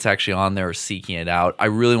knowing what's actually on there or seeking it out. I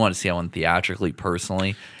really want to see that one theatrically,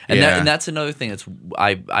 personally, and that's another thing.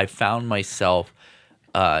 I found myself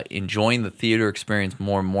enjoying the theater experience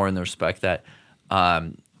more and more in the respect that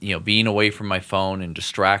being away from my phone and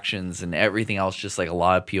distractions and everything else, just like a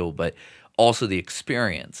lot of people, but also the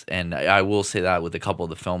experience. And I will say that with a couple of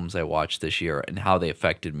the films I watched this year and how they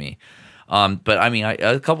affected me. But I mean,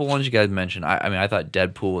 a couple of ones you guys mentioned. I thought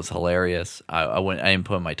Deadpool was hilarious. I didn't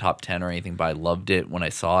put it in my top 10 or anything, but I loved it when I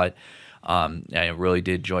saw it. I really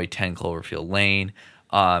did enjoy 10 Cloverfield Lane.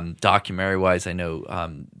 Documentary wise, I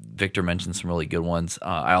know Victor mentioned some really good ones.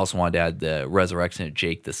 I also wanted to add the Resurrection of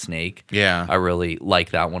Jake the Snake. Yeah. I really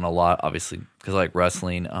like that one a lot, obviously, because I like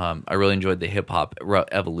wrestling. I really enjoyed the Hip Hop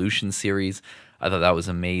Evolution series. I thought that was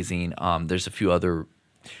amazing. There's a few other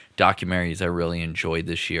documentaries I really enjoyed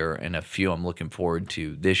this year, and a few I'm looking forward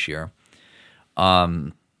to this year.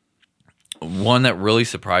 One that really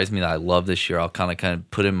surprised me that I love this year, I'll kind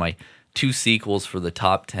of put in my 2 sequels for the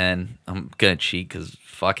top 10. I'm gonna cheat because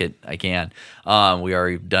fuck it, I can. We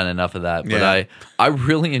already done enough of that, but Yeah. I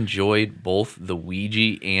really enjoyed both the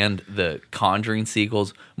Ouija and the Conjuring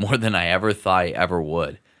sequels more than I ever thought I ever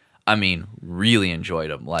would. I mean, really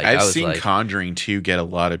enjoyed them. Like I've seen Conjuring 2 get a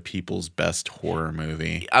lot of people's best horror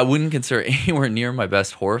movie. I wouldn't consider it anywhere near my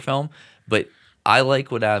best horror film, but I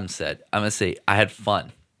like what Adam said. I'm gonna say I had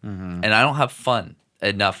fun, and I don't have fun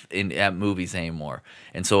enough at movies anymore.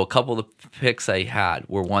 And so a couple of the picks I had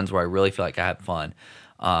were ones where I really feel like I had fun.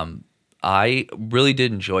 I really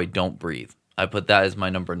did enjoy Don't Breathe. I put that as my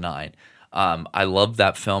number 9. I love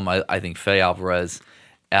that film. I think Faye Alvarez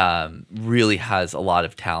really has a lot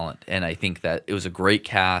of talent, and I think that it was a great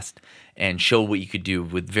cast and showed what you could do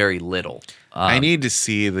with very little. I need to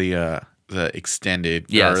see the extended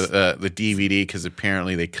Yes. or the DVD because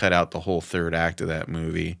apparently they cut out the whole third act of that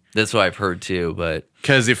movie. That's what I've heard too, but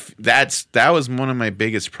Because if that was one of my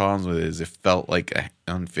biggest problems with it, is it felt like an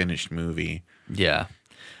unfinished movie. yeah.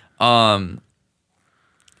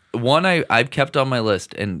 One I've kept on my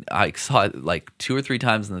list, and I saw it like 2 or 3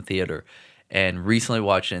 times in the theater, and recently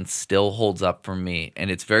watched it, and still holds up for me.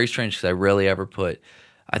 And it's very strange because I rarely ever put.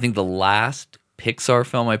 I think the last Pixar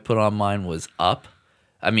film I put on mine was Up.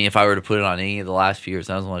 I mean, if I were to put it on any of the last few years,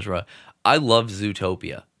 that was one I was right. I love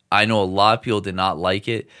Zootopia. I know a lot of people did not like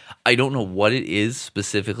it. I don't know what it is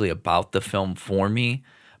specifically about the film for me,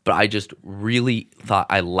 but I just really thought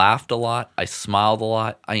I laughed a lot. I smiled a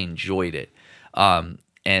lot. I enjoyed it.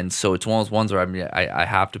 And so it's one of those ones where I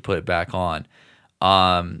have to put it back on.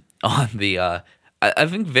 I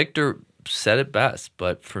think Victor said it best,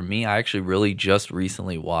 but for me, I actually really just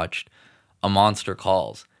recently watched A Monster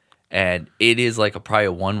Calls. And it is like probably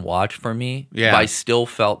a one watch for me. Yeah. But I still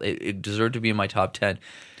felt it deserved to be in my top 10.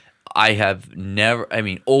 I have never,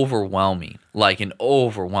 overwhelming, like an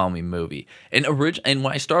overwhelming movie. And when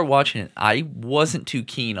I started watching it, I wasn't too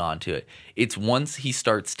keen onto it. It's once he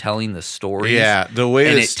starts telling the stories. Yeah, the way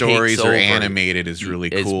and the it stories takes are over. animated is really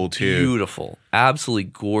It's cool too. Beautiful, absolutely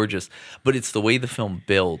gorgeous. But it's the way the film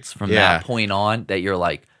builds from Yeah. that point on that you're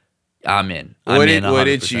like, I'm in. I'm What in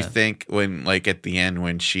did you 100%. think when, like, at the end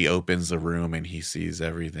when she opens the room and he sees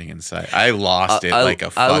everything inside? I lost it like a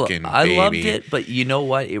fucking I baby. loved it, but you know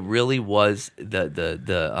what? It really was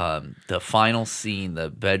the final scene, the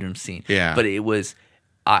bedroom scene. Yeah. But it was.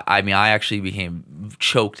 I actually became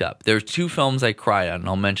choked up. There's 2 films I cried on, and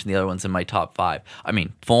I'll mention the other ones in my top 5. I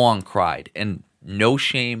mean, full on cried, and no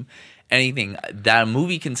shame, anything. That a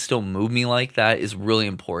movie can still move me like that is really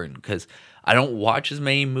important because I don't watch as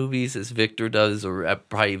many movies as Victor does, or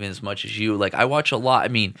probably even as much as you. Like, I watch a lot. I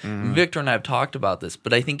mean, Victor and I have talked about this,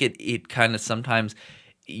 but I think it kind of sometimes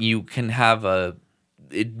you can have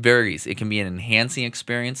it varies. It can be an enhancing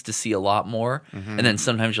experience to see a lot more, and then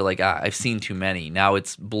sometimes you're like, I've seen too many. Now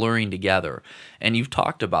it's blurring together, and you've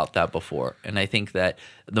talked about that before. And I think that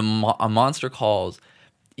A Monster Calls,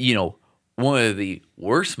 one of the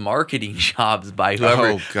worst marketing jobs by whoever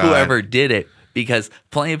Oh, God. whoever did it, because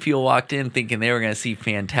plenty of people walked in thinking they were going to see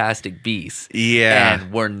Fantastic Beasts, Yeah.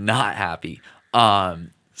 and were not happy.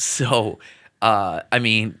 So I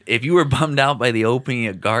mean, if you were bummed out by the opening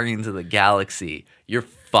of Guardians of the Galaxy, you're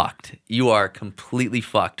fucked. You are completely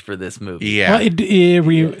fucked for this movie. Yeah. Well,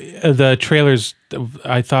 the trailers,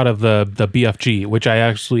 I thought of the BFG, which I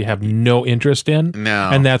actually have no interest in. No.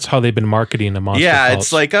 And that's how they've been marketing the Monster Yeah, Cults.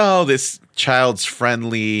 it's like, oh, this child's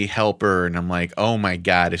friendly helper. And I'm like, oh my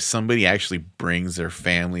God, if somebody actually brings their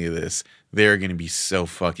family to this, they're going to be so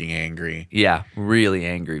fucking angry. Yeah, really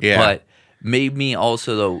angry. Yeah. But made me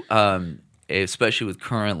also, though, especially with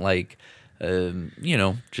current, like,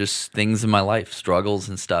 just things in my life, struggles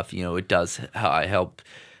and stuff, it does help,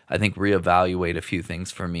 I think, reevaluate a few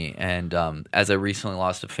things for me. And as I recently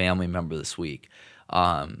lost a family member this week,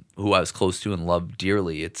 who I was close to and loved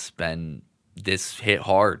dearly, this hit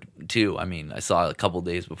hard too. I mean, I saw it a couple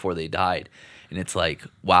days before they died, and it's like,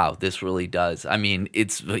 wow, this really does. I mean,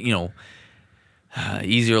 it's,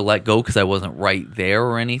 easier to let go because I wasn't right there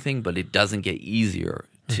or anything, but it doesn't get easier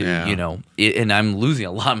to, Yeah. and I'm losing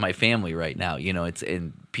a lot of my family right now, it's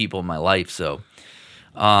in people in my life. So,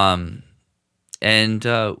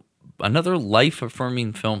 another life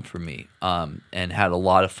affirming film for me, and had a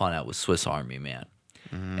lot of fun at was Swiss Army Man.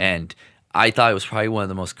 And I thought it was probably one of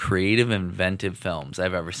the most creative and inventive films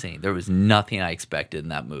I've ever seen. There was nothing I expected in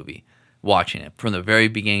that movie, watching it from the very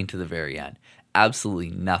beginning to the very end. Absolutely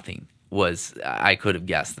nothing I could have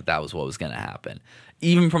guessed that was what was going to happen,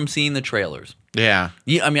 even from seeing the trailers. Yeah.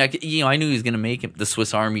 Yeah, I mean, I knew he was going to make it the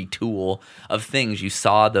Swiss Army tool of things. You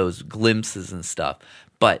saw those glimpses and stuff,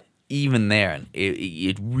 but even there,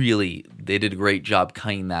 it really, they did a great job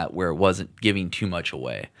cutting that where it wasn't giving too much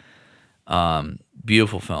away.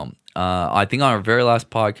 Beautiful film. I think on our very last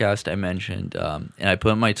podcast I mentioned, and I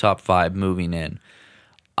put in my top 5 moving in,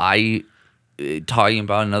 talking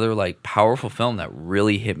about another like powerful film that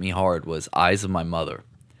really hit me hard was Eyes of My Mother.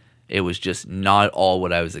 It was just not all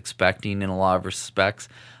what I was expecting in a lot of respects.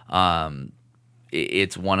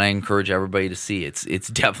 It's one I encourage everybody to see. It's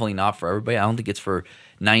definitely not for everybody. I don't think it's for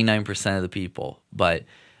 99% of the people, but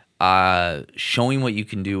showing what you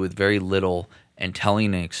can do with very little and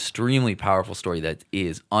telling an extremely powerful story that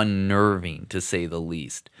is unnerving, to say the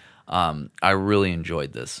least. I really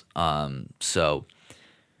enjoyed this. So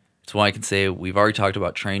it's one I can say. We've already talked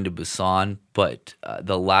about Train to Busan, but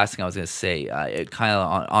the last thing I was going to say, it kind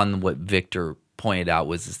of on what Victor pointed out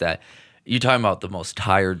is that you're talking about the most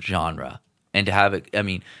tired genre, and to have it, I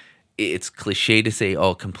mean, it's cliche to say,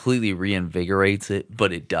 oh, it completely reinvigorates it,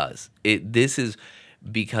 but it does. This is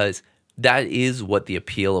because that is what the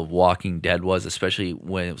appeal of Walking Dead was, especially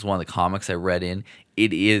when it was one of the comics I read in.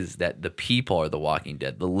 It is that the people are the Walking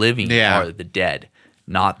Dead. The living are the dead,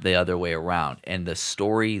 not the other way around. And the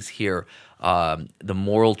stories here, the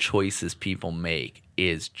moral choices people make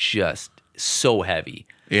is just so heavy.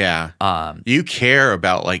 Yeah. You care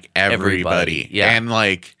about like everybody. Yeah. And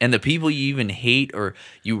like, and the people you even hate, or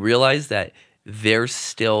you realize that they're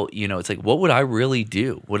still, it's like, what would I really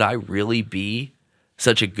do? Would I really be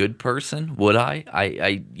such a good person? Would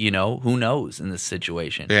I who knows in this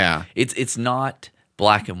situation? Yeah. It's not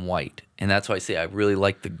black and white. And that's why I say I really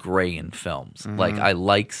like the gray in films. Like, I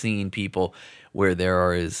like seeing people where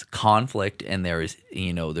there is conflict and there is,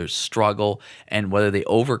 there's struggle, and whether they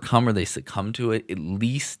overcome or they succumb to it, at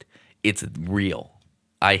least it's real.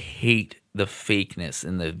 I hate the fakeness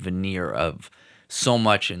and the veneer of so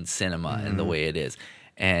much in cinema and the way it is.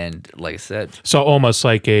 And like I said, so almost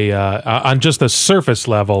like on just a surface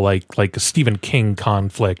level, like a Stephen King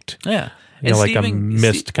conflict. yeah. Like a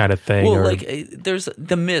Mist kind of thing. Well, or, like there's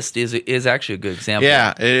The Mist is actually a good example.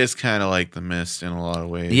 yeah, it is kind of like The Mist in a lot of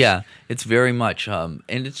ways. Yeah, it's very much, and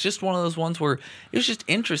it's just one of those ones where it was just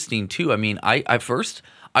interesting too. I mean, I first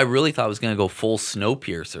really thought I was going to go full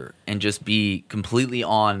Snowpiercer and just be completely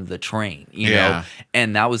on the train, you know,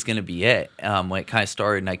 and that was going to be it when it kind of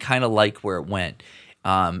started, and I kind of like where it went,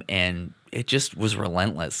 and it just was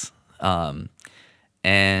relentless, but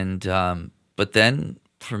then.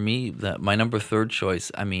 For me, my number 3rd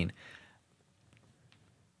choice, I mean,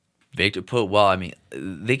 Victor put it well, I mean,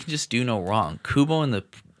 they can just do no wrong. Kubo and the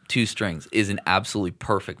Two Strings is an absolutely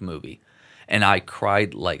perfect movie. And I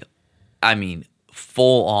cried,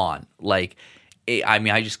 full on. I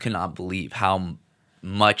just could not believe how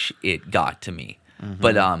much it got to me.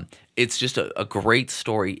 But it's just a great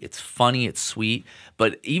story. It's funny. It's sweet.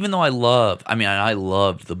 But even though I loved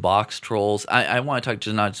the Box Trolls. I want to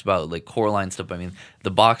talk not just about like Coraline stuff. I mean,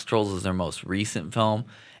 the Box Trolls is their most recent film,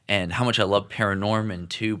 and how much I love Paranorman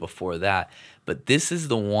too before that. But this is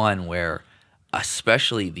the one where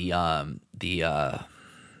especially the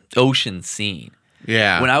ocean scene.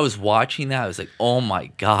 Yeah. When I was watching that, I was like, "Oh my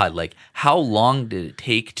god! Like, how long did it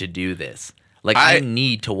take to do this? Like, I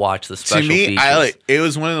need to watch the special to me, features." it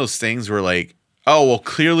was one of those things where like, oh well,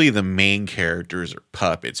 clearly the main characters are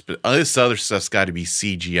puppets, but all this other stuff's got to be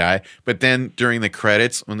CGI. But then during the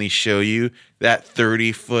credits, when they show you that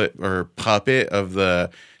 30-foot or puppet of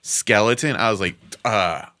the skeleton, I was like,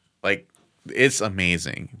 like it's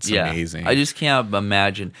amazing. It's amazing. I just can't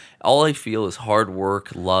imagine. All I feel is hard work,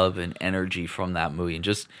 love, and energy from that movie, and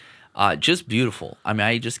just beautiful. I mean,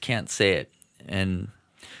 I just can't say it. And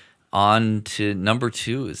on to number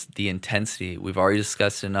 2 is the intensity. We've already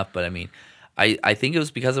discussed it enough, but I mean, I think it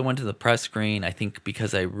was because I went to the press screen. I think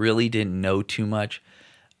because I really didn't know too much,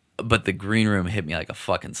 but the green room hit me like a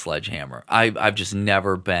fucking sledgehammer. I've just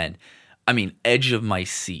never been, I mean, edge of my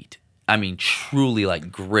seat. I mean, truly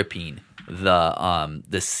like gripping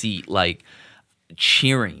the seat, like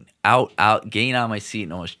cheering out, getting out of my seat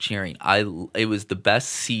and almost cheering. It was the best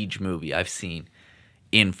siege movie I've seen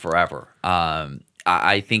in forever.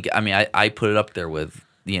 I think, I mean, I put it up there with,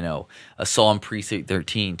 you know, Assault on Precinct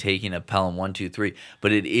 13, Taking of Pelham 1, 2, 3.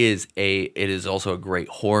 But it is also a great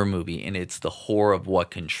horror movie, and it's the horror of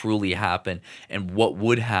what can truly happen and what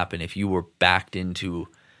would happen if you were backed into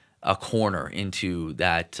a corner, into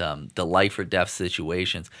that the life or death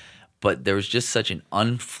situations. But there's just such an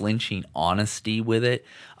unflinching honesty with it.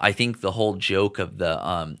 I think the whole joke of the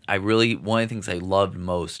one of the things I loved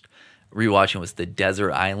most rewatching was the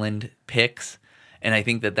desert island picks. And I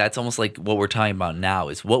think that that's almost like what we're talking about now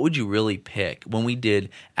is what would you really pick? When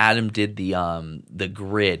Adam did the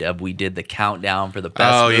grid of, we did the countdown for the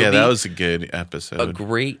best movie. Oh, yeah, that was a good episode. A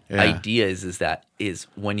great idea is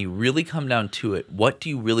when you really come down to it, what do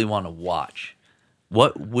you really want to watch?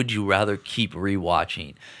 What would you rather keep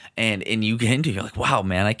rewatching? And you get into it, you're like, wow,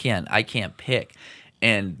 man, I can't pick.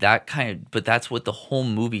 And but that's what the whole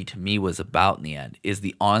movie to me was about in the end, is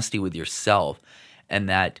the honesty with yourself, and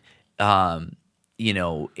that you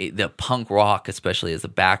know, the punk rock, especially as a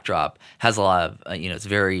backdrop, has a lot of, you know, it's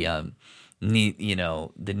very, you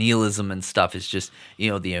know, the nihilism and stuff is just,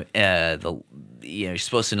 you know, you know, you're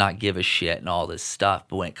supposed to not give a shit and all this stuff.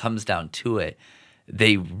 But when it comes down to it,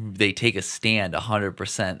 they take a stand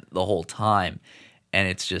 100% the whole time. And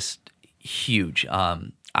it's just huge.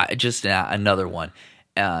 Another one.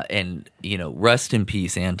 And, you know, rest in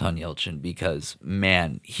peace, Anton Yelchin, because,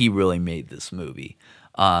 man, he really made this movie.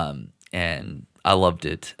 And I loved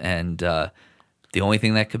it, and the only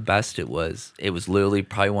thing that could best it was literally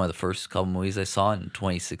probably one of the first couple movies I saw in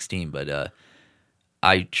 2016. But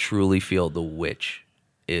I truly feel The Witch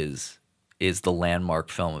is the landmark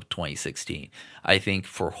film of 2016. I think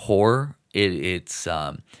for horror, it's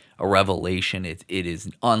a revelation. It is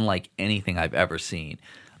unlike anything I've ever seen.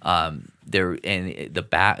 The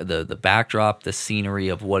backdrop, the scenery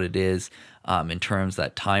of what it is, in terms of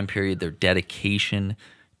that time period, their dedication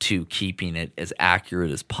to keeping it as accurate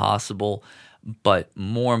as possible. But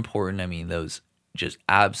more important, I mean, those just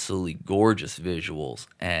absolutely gorgeous visuals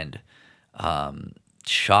and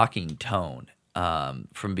shocking tone.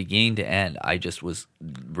 From beginning to end, I just was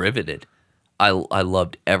riveted. I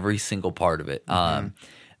loved every single part of it.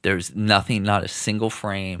 There's nothing, not a single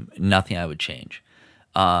frame, nothing I would change.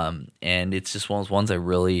 And it's just one of those ones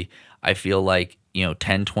I feel like, you know,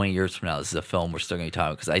 10, 20 years from now, this is a film we're still going to be talking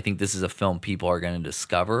about, because I think this is a film people are going to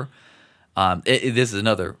discover. This is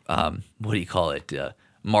another,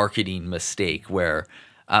 marketing mistake where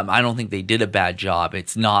I don't think they did a bad job.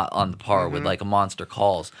 It's not on the par with like a Monster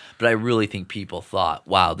Calls, but I really think people thought,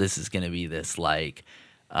 wow, this is going to be this like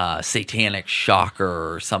satanic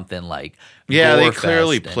shocker or something like. Yeah, they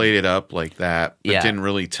clearly played it up like that, but didn't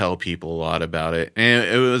really tell people a lot about it. And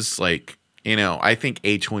it was like, you know, I think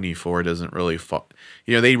A24 doesn't really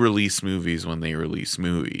you know, they release movies when they release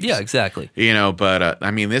movies. Yeah, exactly. You know, but I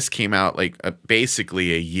mean, this came out like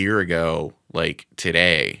basically a year ago, like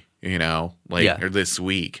today, you know, like or this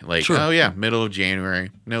week. Like, oh yeah, middle of January,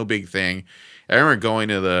 no big thing. I remember going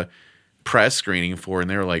to the press screening for it, and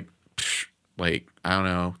they were like, I don't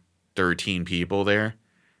know, 13 people there.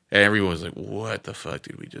 And everyone was like, what the fuck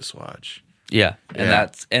did we just watch? Yeah. And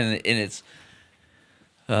that's, and it's,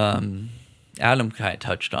 Adam kind of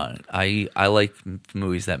touched on it. I like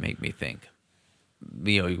movies that make me think.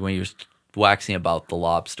 You know, when you're waxing about The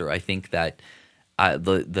Lobster, I think that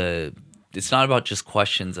it's not about just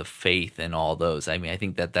questions of faith and all those. I mean, I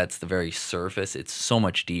think that that's the very surface. It's so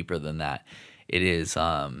much deeper than that. It is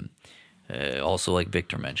also, like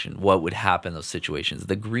Victor mentioned, what would happen in those situations.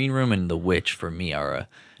 The Green Room and The Witch for me are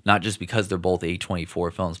not just because they're both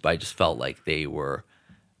A24 films, but I just felt like they were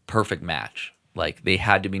perfect match. Like they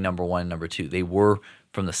had to be number one and number two. They were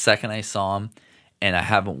from the second I saw them, and I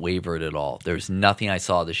haven't wavered at all. There's nothing I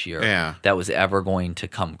saw this year that was ever going to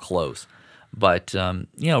come close. But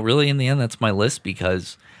really in the end, that's my list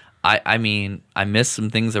because I missed some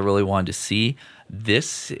things I really wanted to see.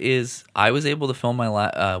 I was able to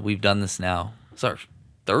film we've done this now. It's our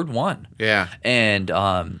third one. Yeah. And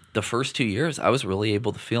the first 2 years, I was really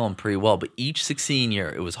able to film pretty well. But each succeeding year,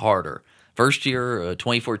 it was harder. First year,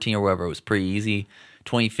 2014 or whatever, it was pretty easy.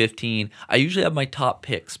 2015, I usually have my top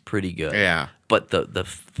picks pretty good. Yeah. But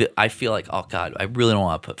I feel like, oh God, I really don't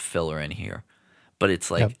want to put filler in here. But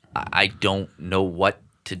it's like, I don't know what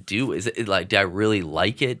to do. Is it like, did I really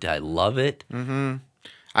like it? Did I love it? Mm-hmm.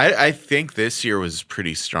 I think this year was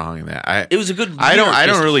pretty strong in that. It was a good year. I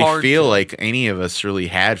don't really feel like any of us really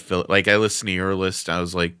had filler. Like I listened to your list, I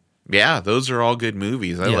was like, yeah, those are all good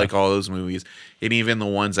movies. I like all those movies. And even the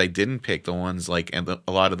ones I didn't pick, the ones like, and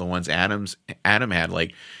a lot of the ones Adam had,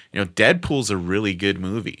 like, Deadpool's a really good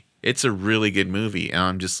movie. It's a really good movie. And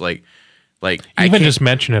I'm just like even just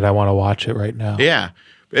mention it, I want to watch it right now. Yeah.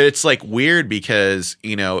 It's like weird because,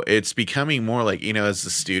 it's becoming more like, as the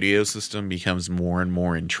studio system becomes more and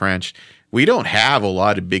more entrenched, we don't have a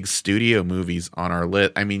lot of big studio movies on our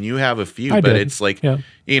list. I mean, you have a few, but it's like,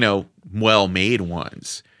 well-made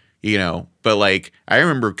ones, But like, I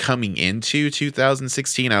remember coming into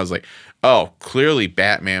 2016, I was like, oh, clearly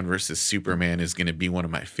Batman versus Superman is going to be one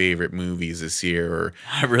of my favorite movies this year, or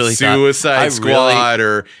Suicide Squad,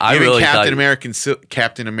 or even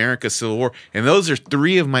Captain America Civil War. And those are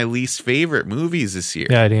three of my least favorite movies this year.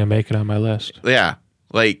 Yeah, I didn't make it on my list. Yeah,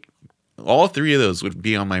 like all three of those would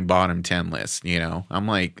be on my bottom 10 list, I'm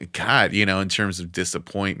like, God, in terms of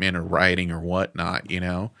disappointment or writing or whatnot,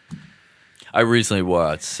 I recently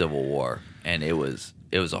watched Civil War, and it was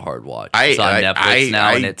a hard watch. It's on Netflix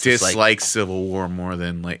now, and it's dislike Civil War more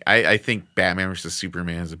than I think Batman vs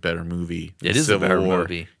Superman is a better movie. It is Civil a better War.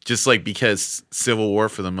 movie, just like because Civil War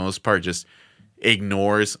for the most part just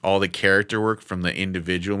ignores all the character work from the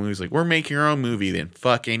individual movies. Like, we're making our own movie, then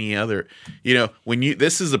fuck any other.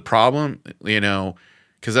 This is a problem.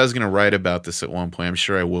 Because I was going to write about this at one point. I'm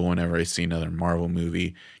sure I will whenever I see another Marvel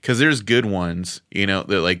movie. Because there's good ones, that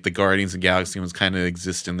like the Guardians of the Galaxy ones kind of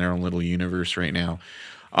exist in their own little universe right now.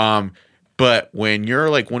 But when you're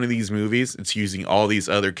like one of these movies, it's using all these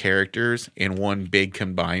other characters in one big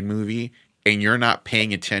combined movie, and you're not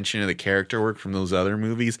paying attention to the character work from those other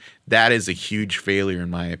movies, that is a huge failure in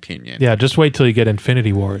my opinion. Yeah, just wait till you get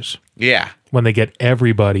Infinity Wars. Yeah. When they get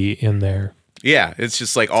everybody in there. Yeah, it's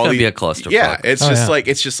just like all these. Be a clusterfuck. Yeah,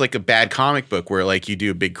 it's just like a bad comic book where like you do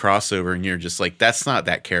a big crossover and you're just like, that's not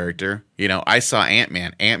that character. I saw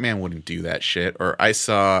Ant-Man. Ant-Man wouldn't do that shit. Or I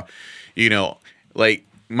saw, like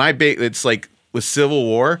it's like with Civil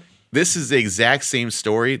War. This is the exact same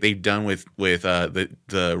story they've done with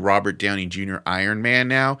the Robert Downey Jr. Iron Man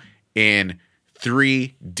now in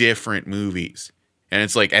 3 different movies. And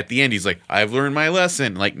it's like at the end, he's like, I've learned my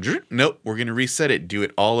lesson. Like, nope, we're going to reset it, do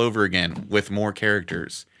it all over again with more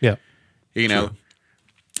characters. Yeah.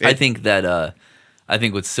 I think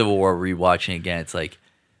with Civil War rewatching again, it's like,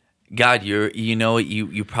 God,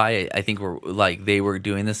 you probably, I think we're like, they were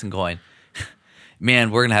doing this and going,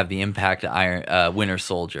 man, we're going to have the impact of Winter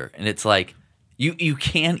Soldier. And it's like, you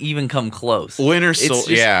can't even come close. Winter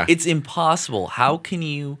Soldier, yeah. It's impossible. How can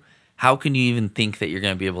you even think that you're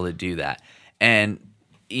going to be able to do that? And,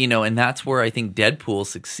 and that's where I think Deadpool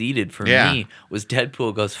succeeded for me, was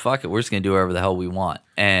Deadpool goes, fuck it, we're just going to do whatever the hell we want.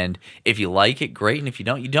 And if you like it, great. And if you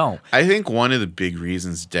don't, you don't. I think one of the big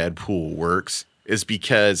reasons Deadpool works is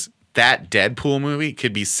because that Deadpool movie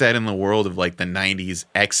could be set in the world of like the 90s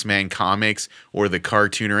X-Men comics or the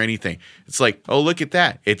cartoon or anything. It's like, oh, look at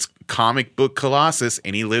that. It's comic book Colossus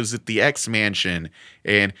and he lives at the X-Mansion.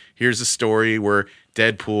 And here's a story where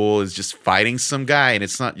Deadpool is just fighting some guy, and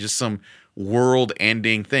it's not just some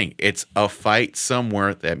world-ending thing. It's a fight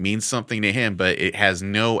somewhere that means something to him, but it has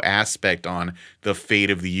no aspect on the fate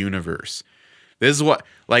of the universe. This is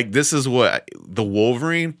what the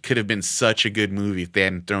Wolverine could have been such a good movie if they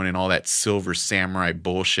hadn't thrown in all that Silver Samurai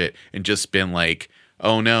bullshit and just been like,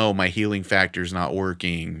 oh no, my healing factor's not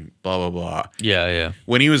working, blah, blah, blah. Yeah.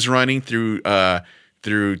 When he was running through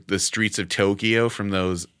the streets of Tokyo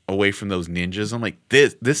away from those ninjas, I'm like,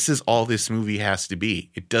 this is all this movie has to be.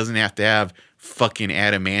 It doesn't have to have fucking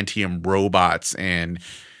adamantium robots and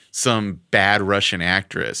some bad Russian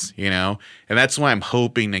actress, And that's why I'm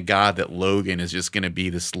hoping to God that Logan is just going to be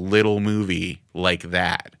this little movie like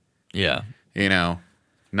that. Yeah.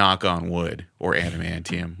 Knock on wood, or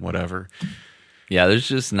adamantium, whatever. Yeah, there's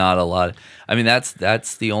just not a lot. I mean,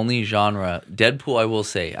 that's the only genre. Deadpool, I will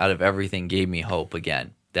say, out of everything, gave me hope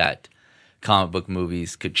again that comic book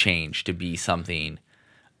movies could change to be something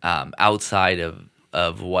outside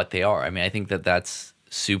of what they are. I mean, I think that's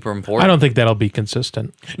super important. I don't think that'll be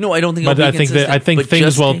consistent. No, I don't think. But it'll I be think consistent, I think but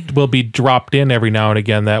things just- will be dropped in every now and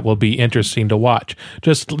again that will be interesting to watch.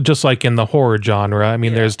 Just like in the horror genre. I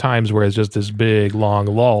mean, there's times where it's just this big long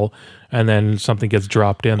lull, and then something gets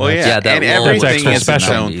dropped in. Well, that's- yeah, that and role was everything extra is its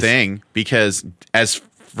special. own thing because as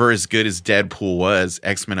good as Deadpool was,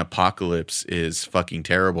 X-Men Apocalypse is fucking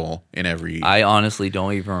terrible in every. I honestly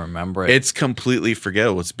don't even remember it. It's completely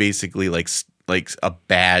forgettable. It's basically like a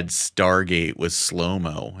bad Stargate with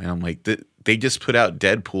slow-mo, and I'm like, they just put out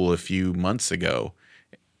Deadpool a few months ago.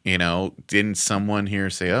 You know, didn't someone here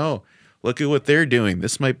say, "Oh, look at what they're doing.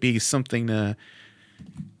 This might be something to,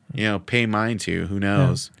 pay mind to." Who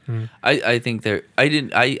knows? I think there. I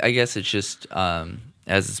didn't. I guess it's just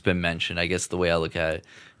as it's been mentioned. I guess the way I look at it,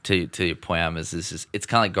 to your point, Am, is this is it's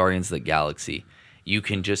kind of like Guardians of the Galaxy. You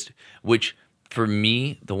can just, which for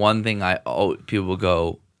me, the one thing people will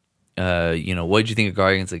go, what did you think of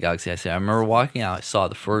Guardians of the Galaxy? I said, I remember walking out, I saw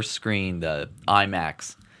the first screen, the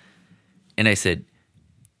IMAX, and I said,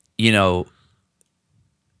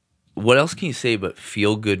 what else can you say but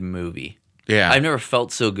feel good movie? Yeah, I've never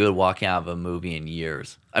felt so good walking out of a movie in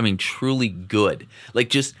years. I mean, truly good. Like,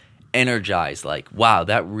 just energized. Like, wow,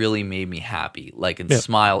 that really made me happy. Like, and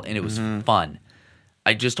smile, and it was fun.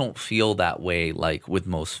 I just don't feel that way, like, with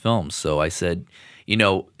most films. So I said, and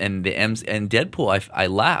Deadpool, I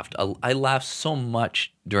laughed. I laughed so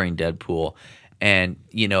much during Deadpool. And,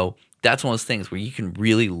 that's one of those things where you can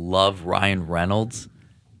really love Ryan Reynolds.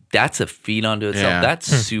 That's a feat unto itself. Yeah. That's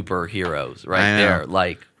superheroes right I know. there.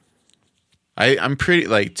 Like, I'm pretty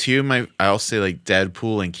like two of my. I'll say like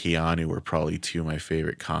Deadpool and Keanu were probably two of my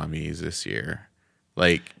favorite comedies this year.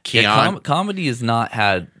 Like Keanu, comedy has not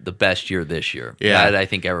had the best year this year. Yeah. That I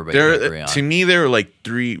think everybody can agree on. to me, there were like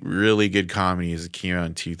three really good comedies that came out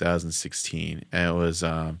in 2016, and it was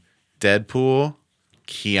Deadpool,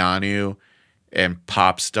 Keanu, and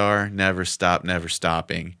Popstar. Never Stop, Never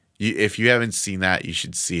Stopping. If you haven't seen that, you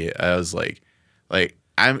should see it. I was like The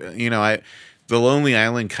Lonely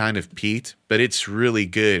Island kind of peaked, but it's really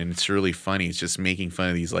good and it's really funny. It's just making fun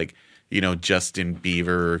of these Justin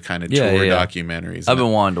Bieber kind of tour documentaries. I've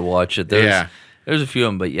been wanting to watch it. Yeah. There's a few of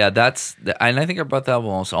them, but and I think I brought that up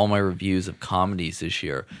almost all my reviews of comedies this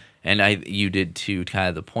year, and you did too. Kind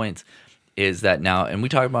of the points is that now, and we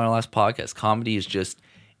talked about in our last podcast, comedy is just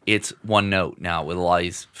it's one note now with a lot of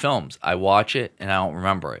these films. I watch it and I don't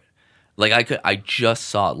remember it. Like I just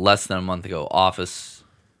saw it less than a month ago. Office,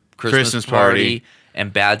 Christmas Party,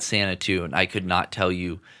 and Bad Santa 2, and I could not tell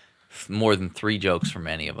you more than 3 jokes from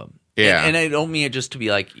any of them. Yeah. And I don't mean it just to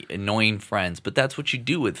be like annoying friends, but that's what you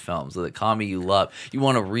do with films, the comedy you love. You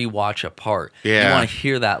want to rewatch a part. Yeah. You want to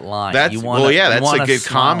hear that line. That's you want that's a good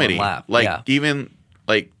comedy. Laugh. Like even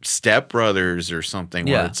like Step Brothers or something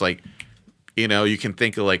where Yeah. it's like, you can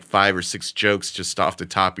think of like 5 or 6 jokes just off the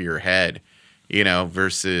top of your head,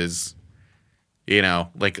 versus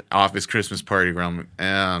like Office, Christmas Party, where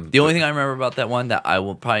The only thing I remember about that one that I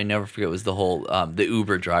will probably never forget was the whole the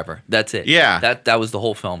Uber driver. That's it. Yeah. That was the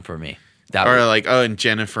whole film for me. and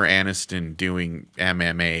Jennifer Aniston doing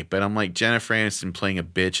MMA, but I'm like, Jennifer Aniston playing a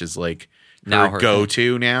bitch is like Now her her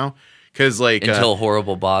go-to now, because like until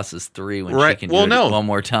Horrible Bosses 3 when right, she can do it one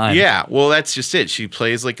more time. Yeah, well, that's just it. She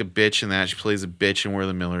plays like a bitch in that. She plays a bitch in We're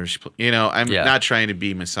the Millers. I'm not trying to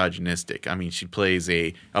be misogynistic. I mean, she plays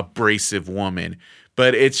a abrasive woman,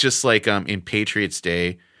 but it's just like in Patriots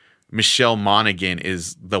Day, Michelle Monaghan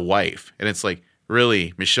is the wife, and it's like,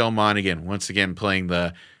 really, Michelle Monaghan once again playing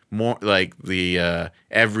the more like the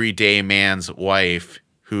everyday man's wife,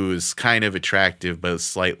 who's kind of attractive but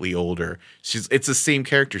slightly older. It's the same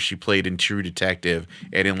character she played in True Detective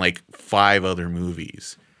and in like 5 other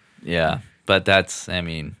movies. Yeah, but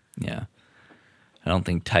yeah. I don't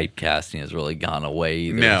think typecasting has really gone away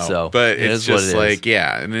either. No, so but it it's is what just it like, is.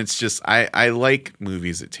 yeah, and it's just I like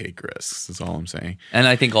movies that take risks. That's all I'm saying. And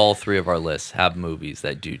I think all 3 of our lists have movies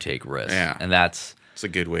that do take risks. Yeah. And that's It's a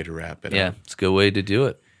good way to wrap it up. it's a good way to do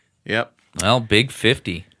it. Yep. Well, big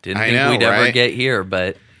 50. Didn't I think know, we'd ever right? get here,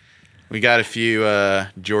 but We got a few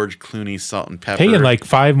George Clooney salt and pepper. Hey, in like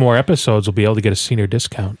 5 more episodes, we'll be able to get a senior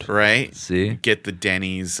discount. right? see, Get the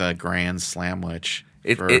Denny's Grand Slamwich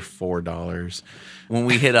for $4. when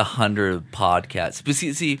we hit 100 podcasts,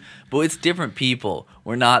 but but it's different people.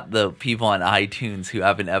 We're not the people on iTunes who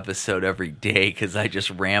have an episode every day because I just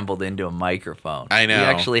rambled into a microphone. I know. We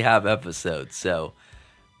actually have episodes, so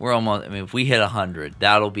we're almost. I mean, if we hit 100,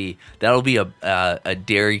 that'll be a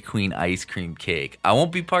Dairy Queen ice cream cake. I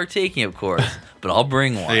won't be partaking, of course, but I'll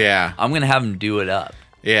bring one. Yeah. I'm gonna have them do it up.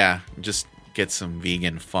 Yeah, just get some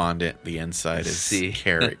vegan fondant. The inside is See.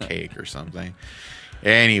 carrot cake or something.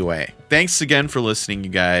 Anyway, thanks again for listening, you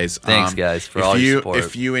guys. Thanks, guys, for all your support.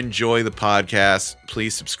 If you enjoy the podcast,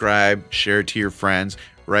 please subscribe, share it to your friends,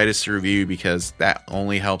 write us a review, because that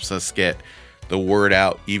only helps us get the word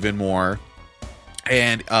out even more.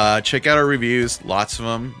 And check out our reviews, lots of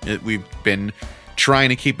them. We've been trying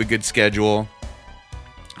to keep a good schedule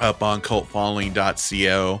up on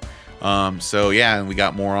cultfollowing.co. So yeah, and we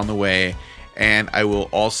got more on the way. And I will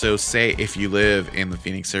also say, if you live in the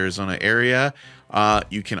Phoenix, Arizona area,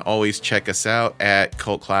 you can always check us out at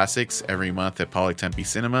Cult Classics every month at Pollock Tempe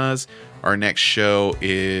Cinemas. Our next show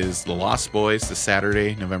is The Lost Boys, this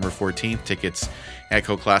Saturday, November 14th. Tickets at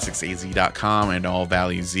cultclassicsaz.com and all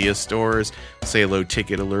Value Zia stores. Say low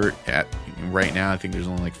ticket alert at right now. I think there's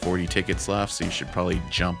only like 40 tickets left, so you should probably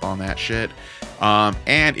jump on that shit.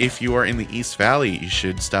 And if you are in the East Valley, you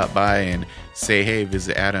should stop by and say, hey,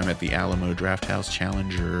 visit Adam at the Alamo Draft House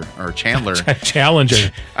Chandler.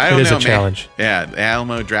 Challenger. I don't it is know, a challenge. Yeah, the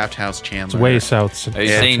Alamo Draft House Chandler. It's way south. Are you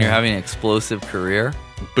saying you're having an explosive career?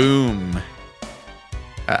 Boom.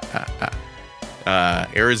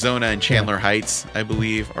 Arizona and Chandler Heights, I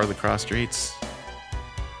believe, are the cross streets.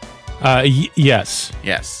 Yes.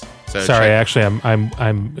 Yes. So Sorry, actually,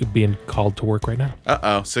 I'm being called to work right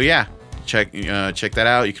now. So yeah, check that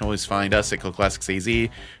out. You can always find us at Cult Classics AZ.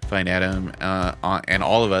 Find Adam and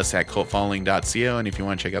all of us at cultfollowing.co. And if you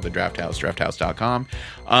want to check out the Draft House, drafthouse.com.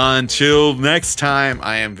 Until next time,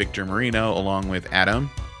 I am Victor Marino, along with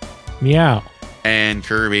Adam. Meow. And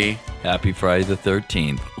Kirby. Happy Friday the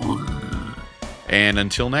 13th. And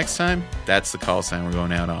until next time, that's the call sign we're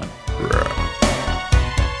going out on.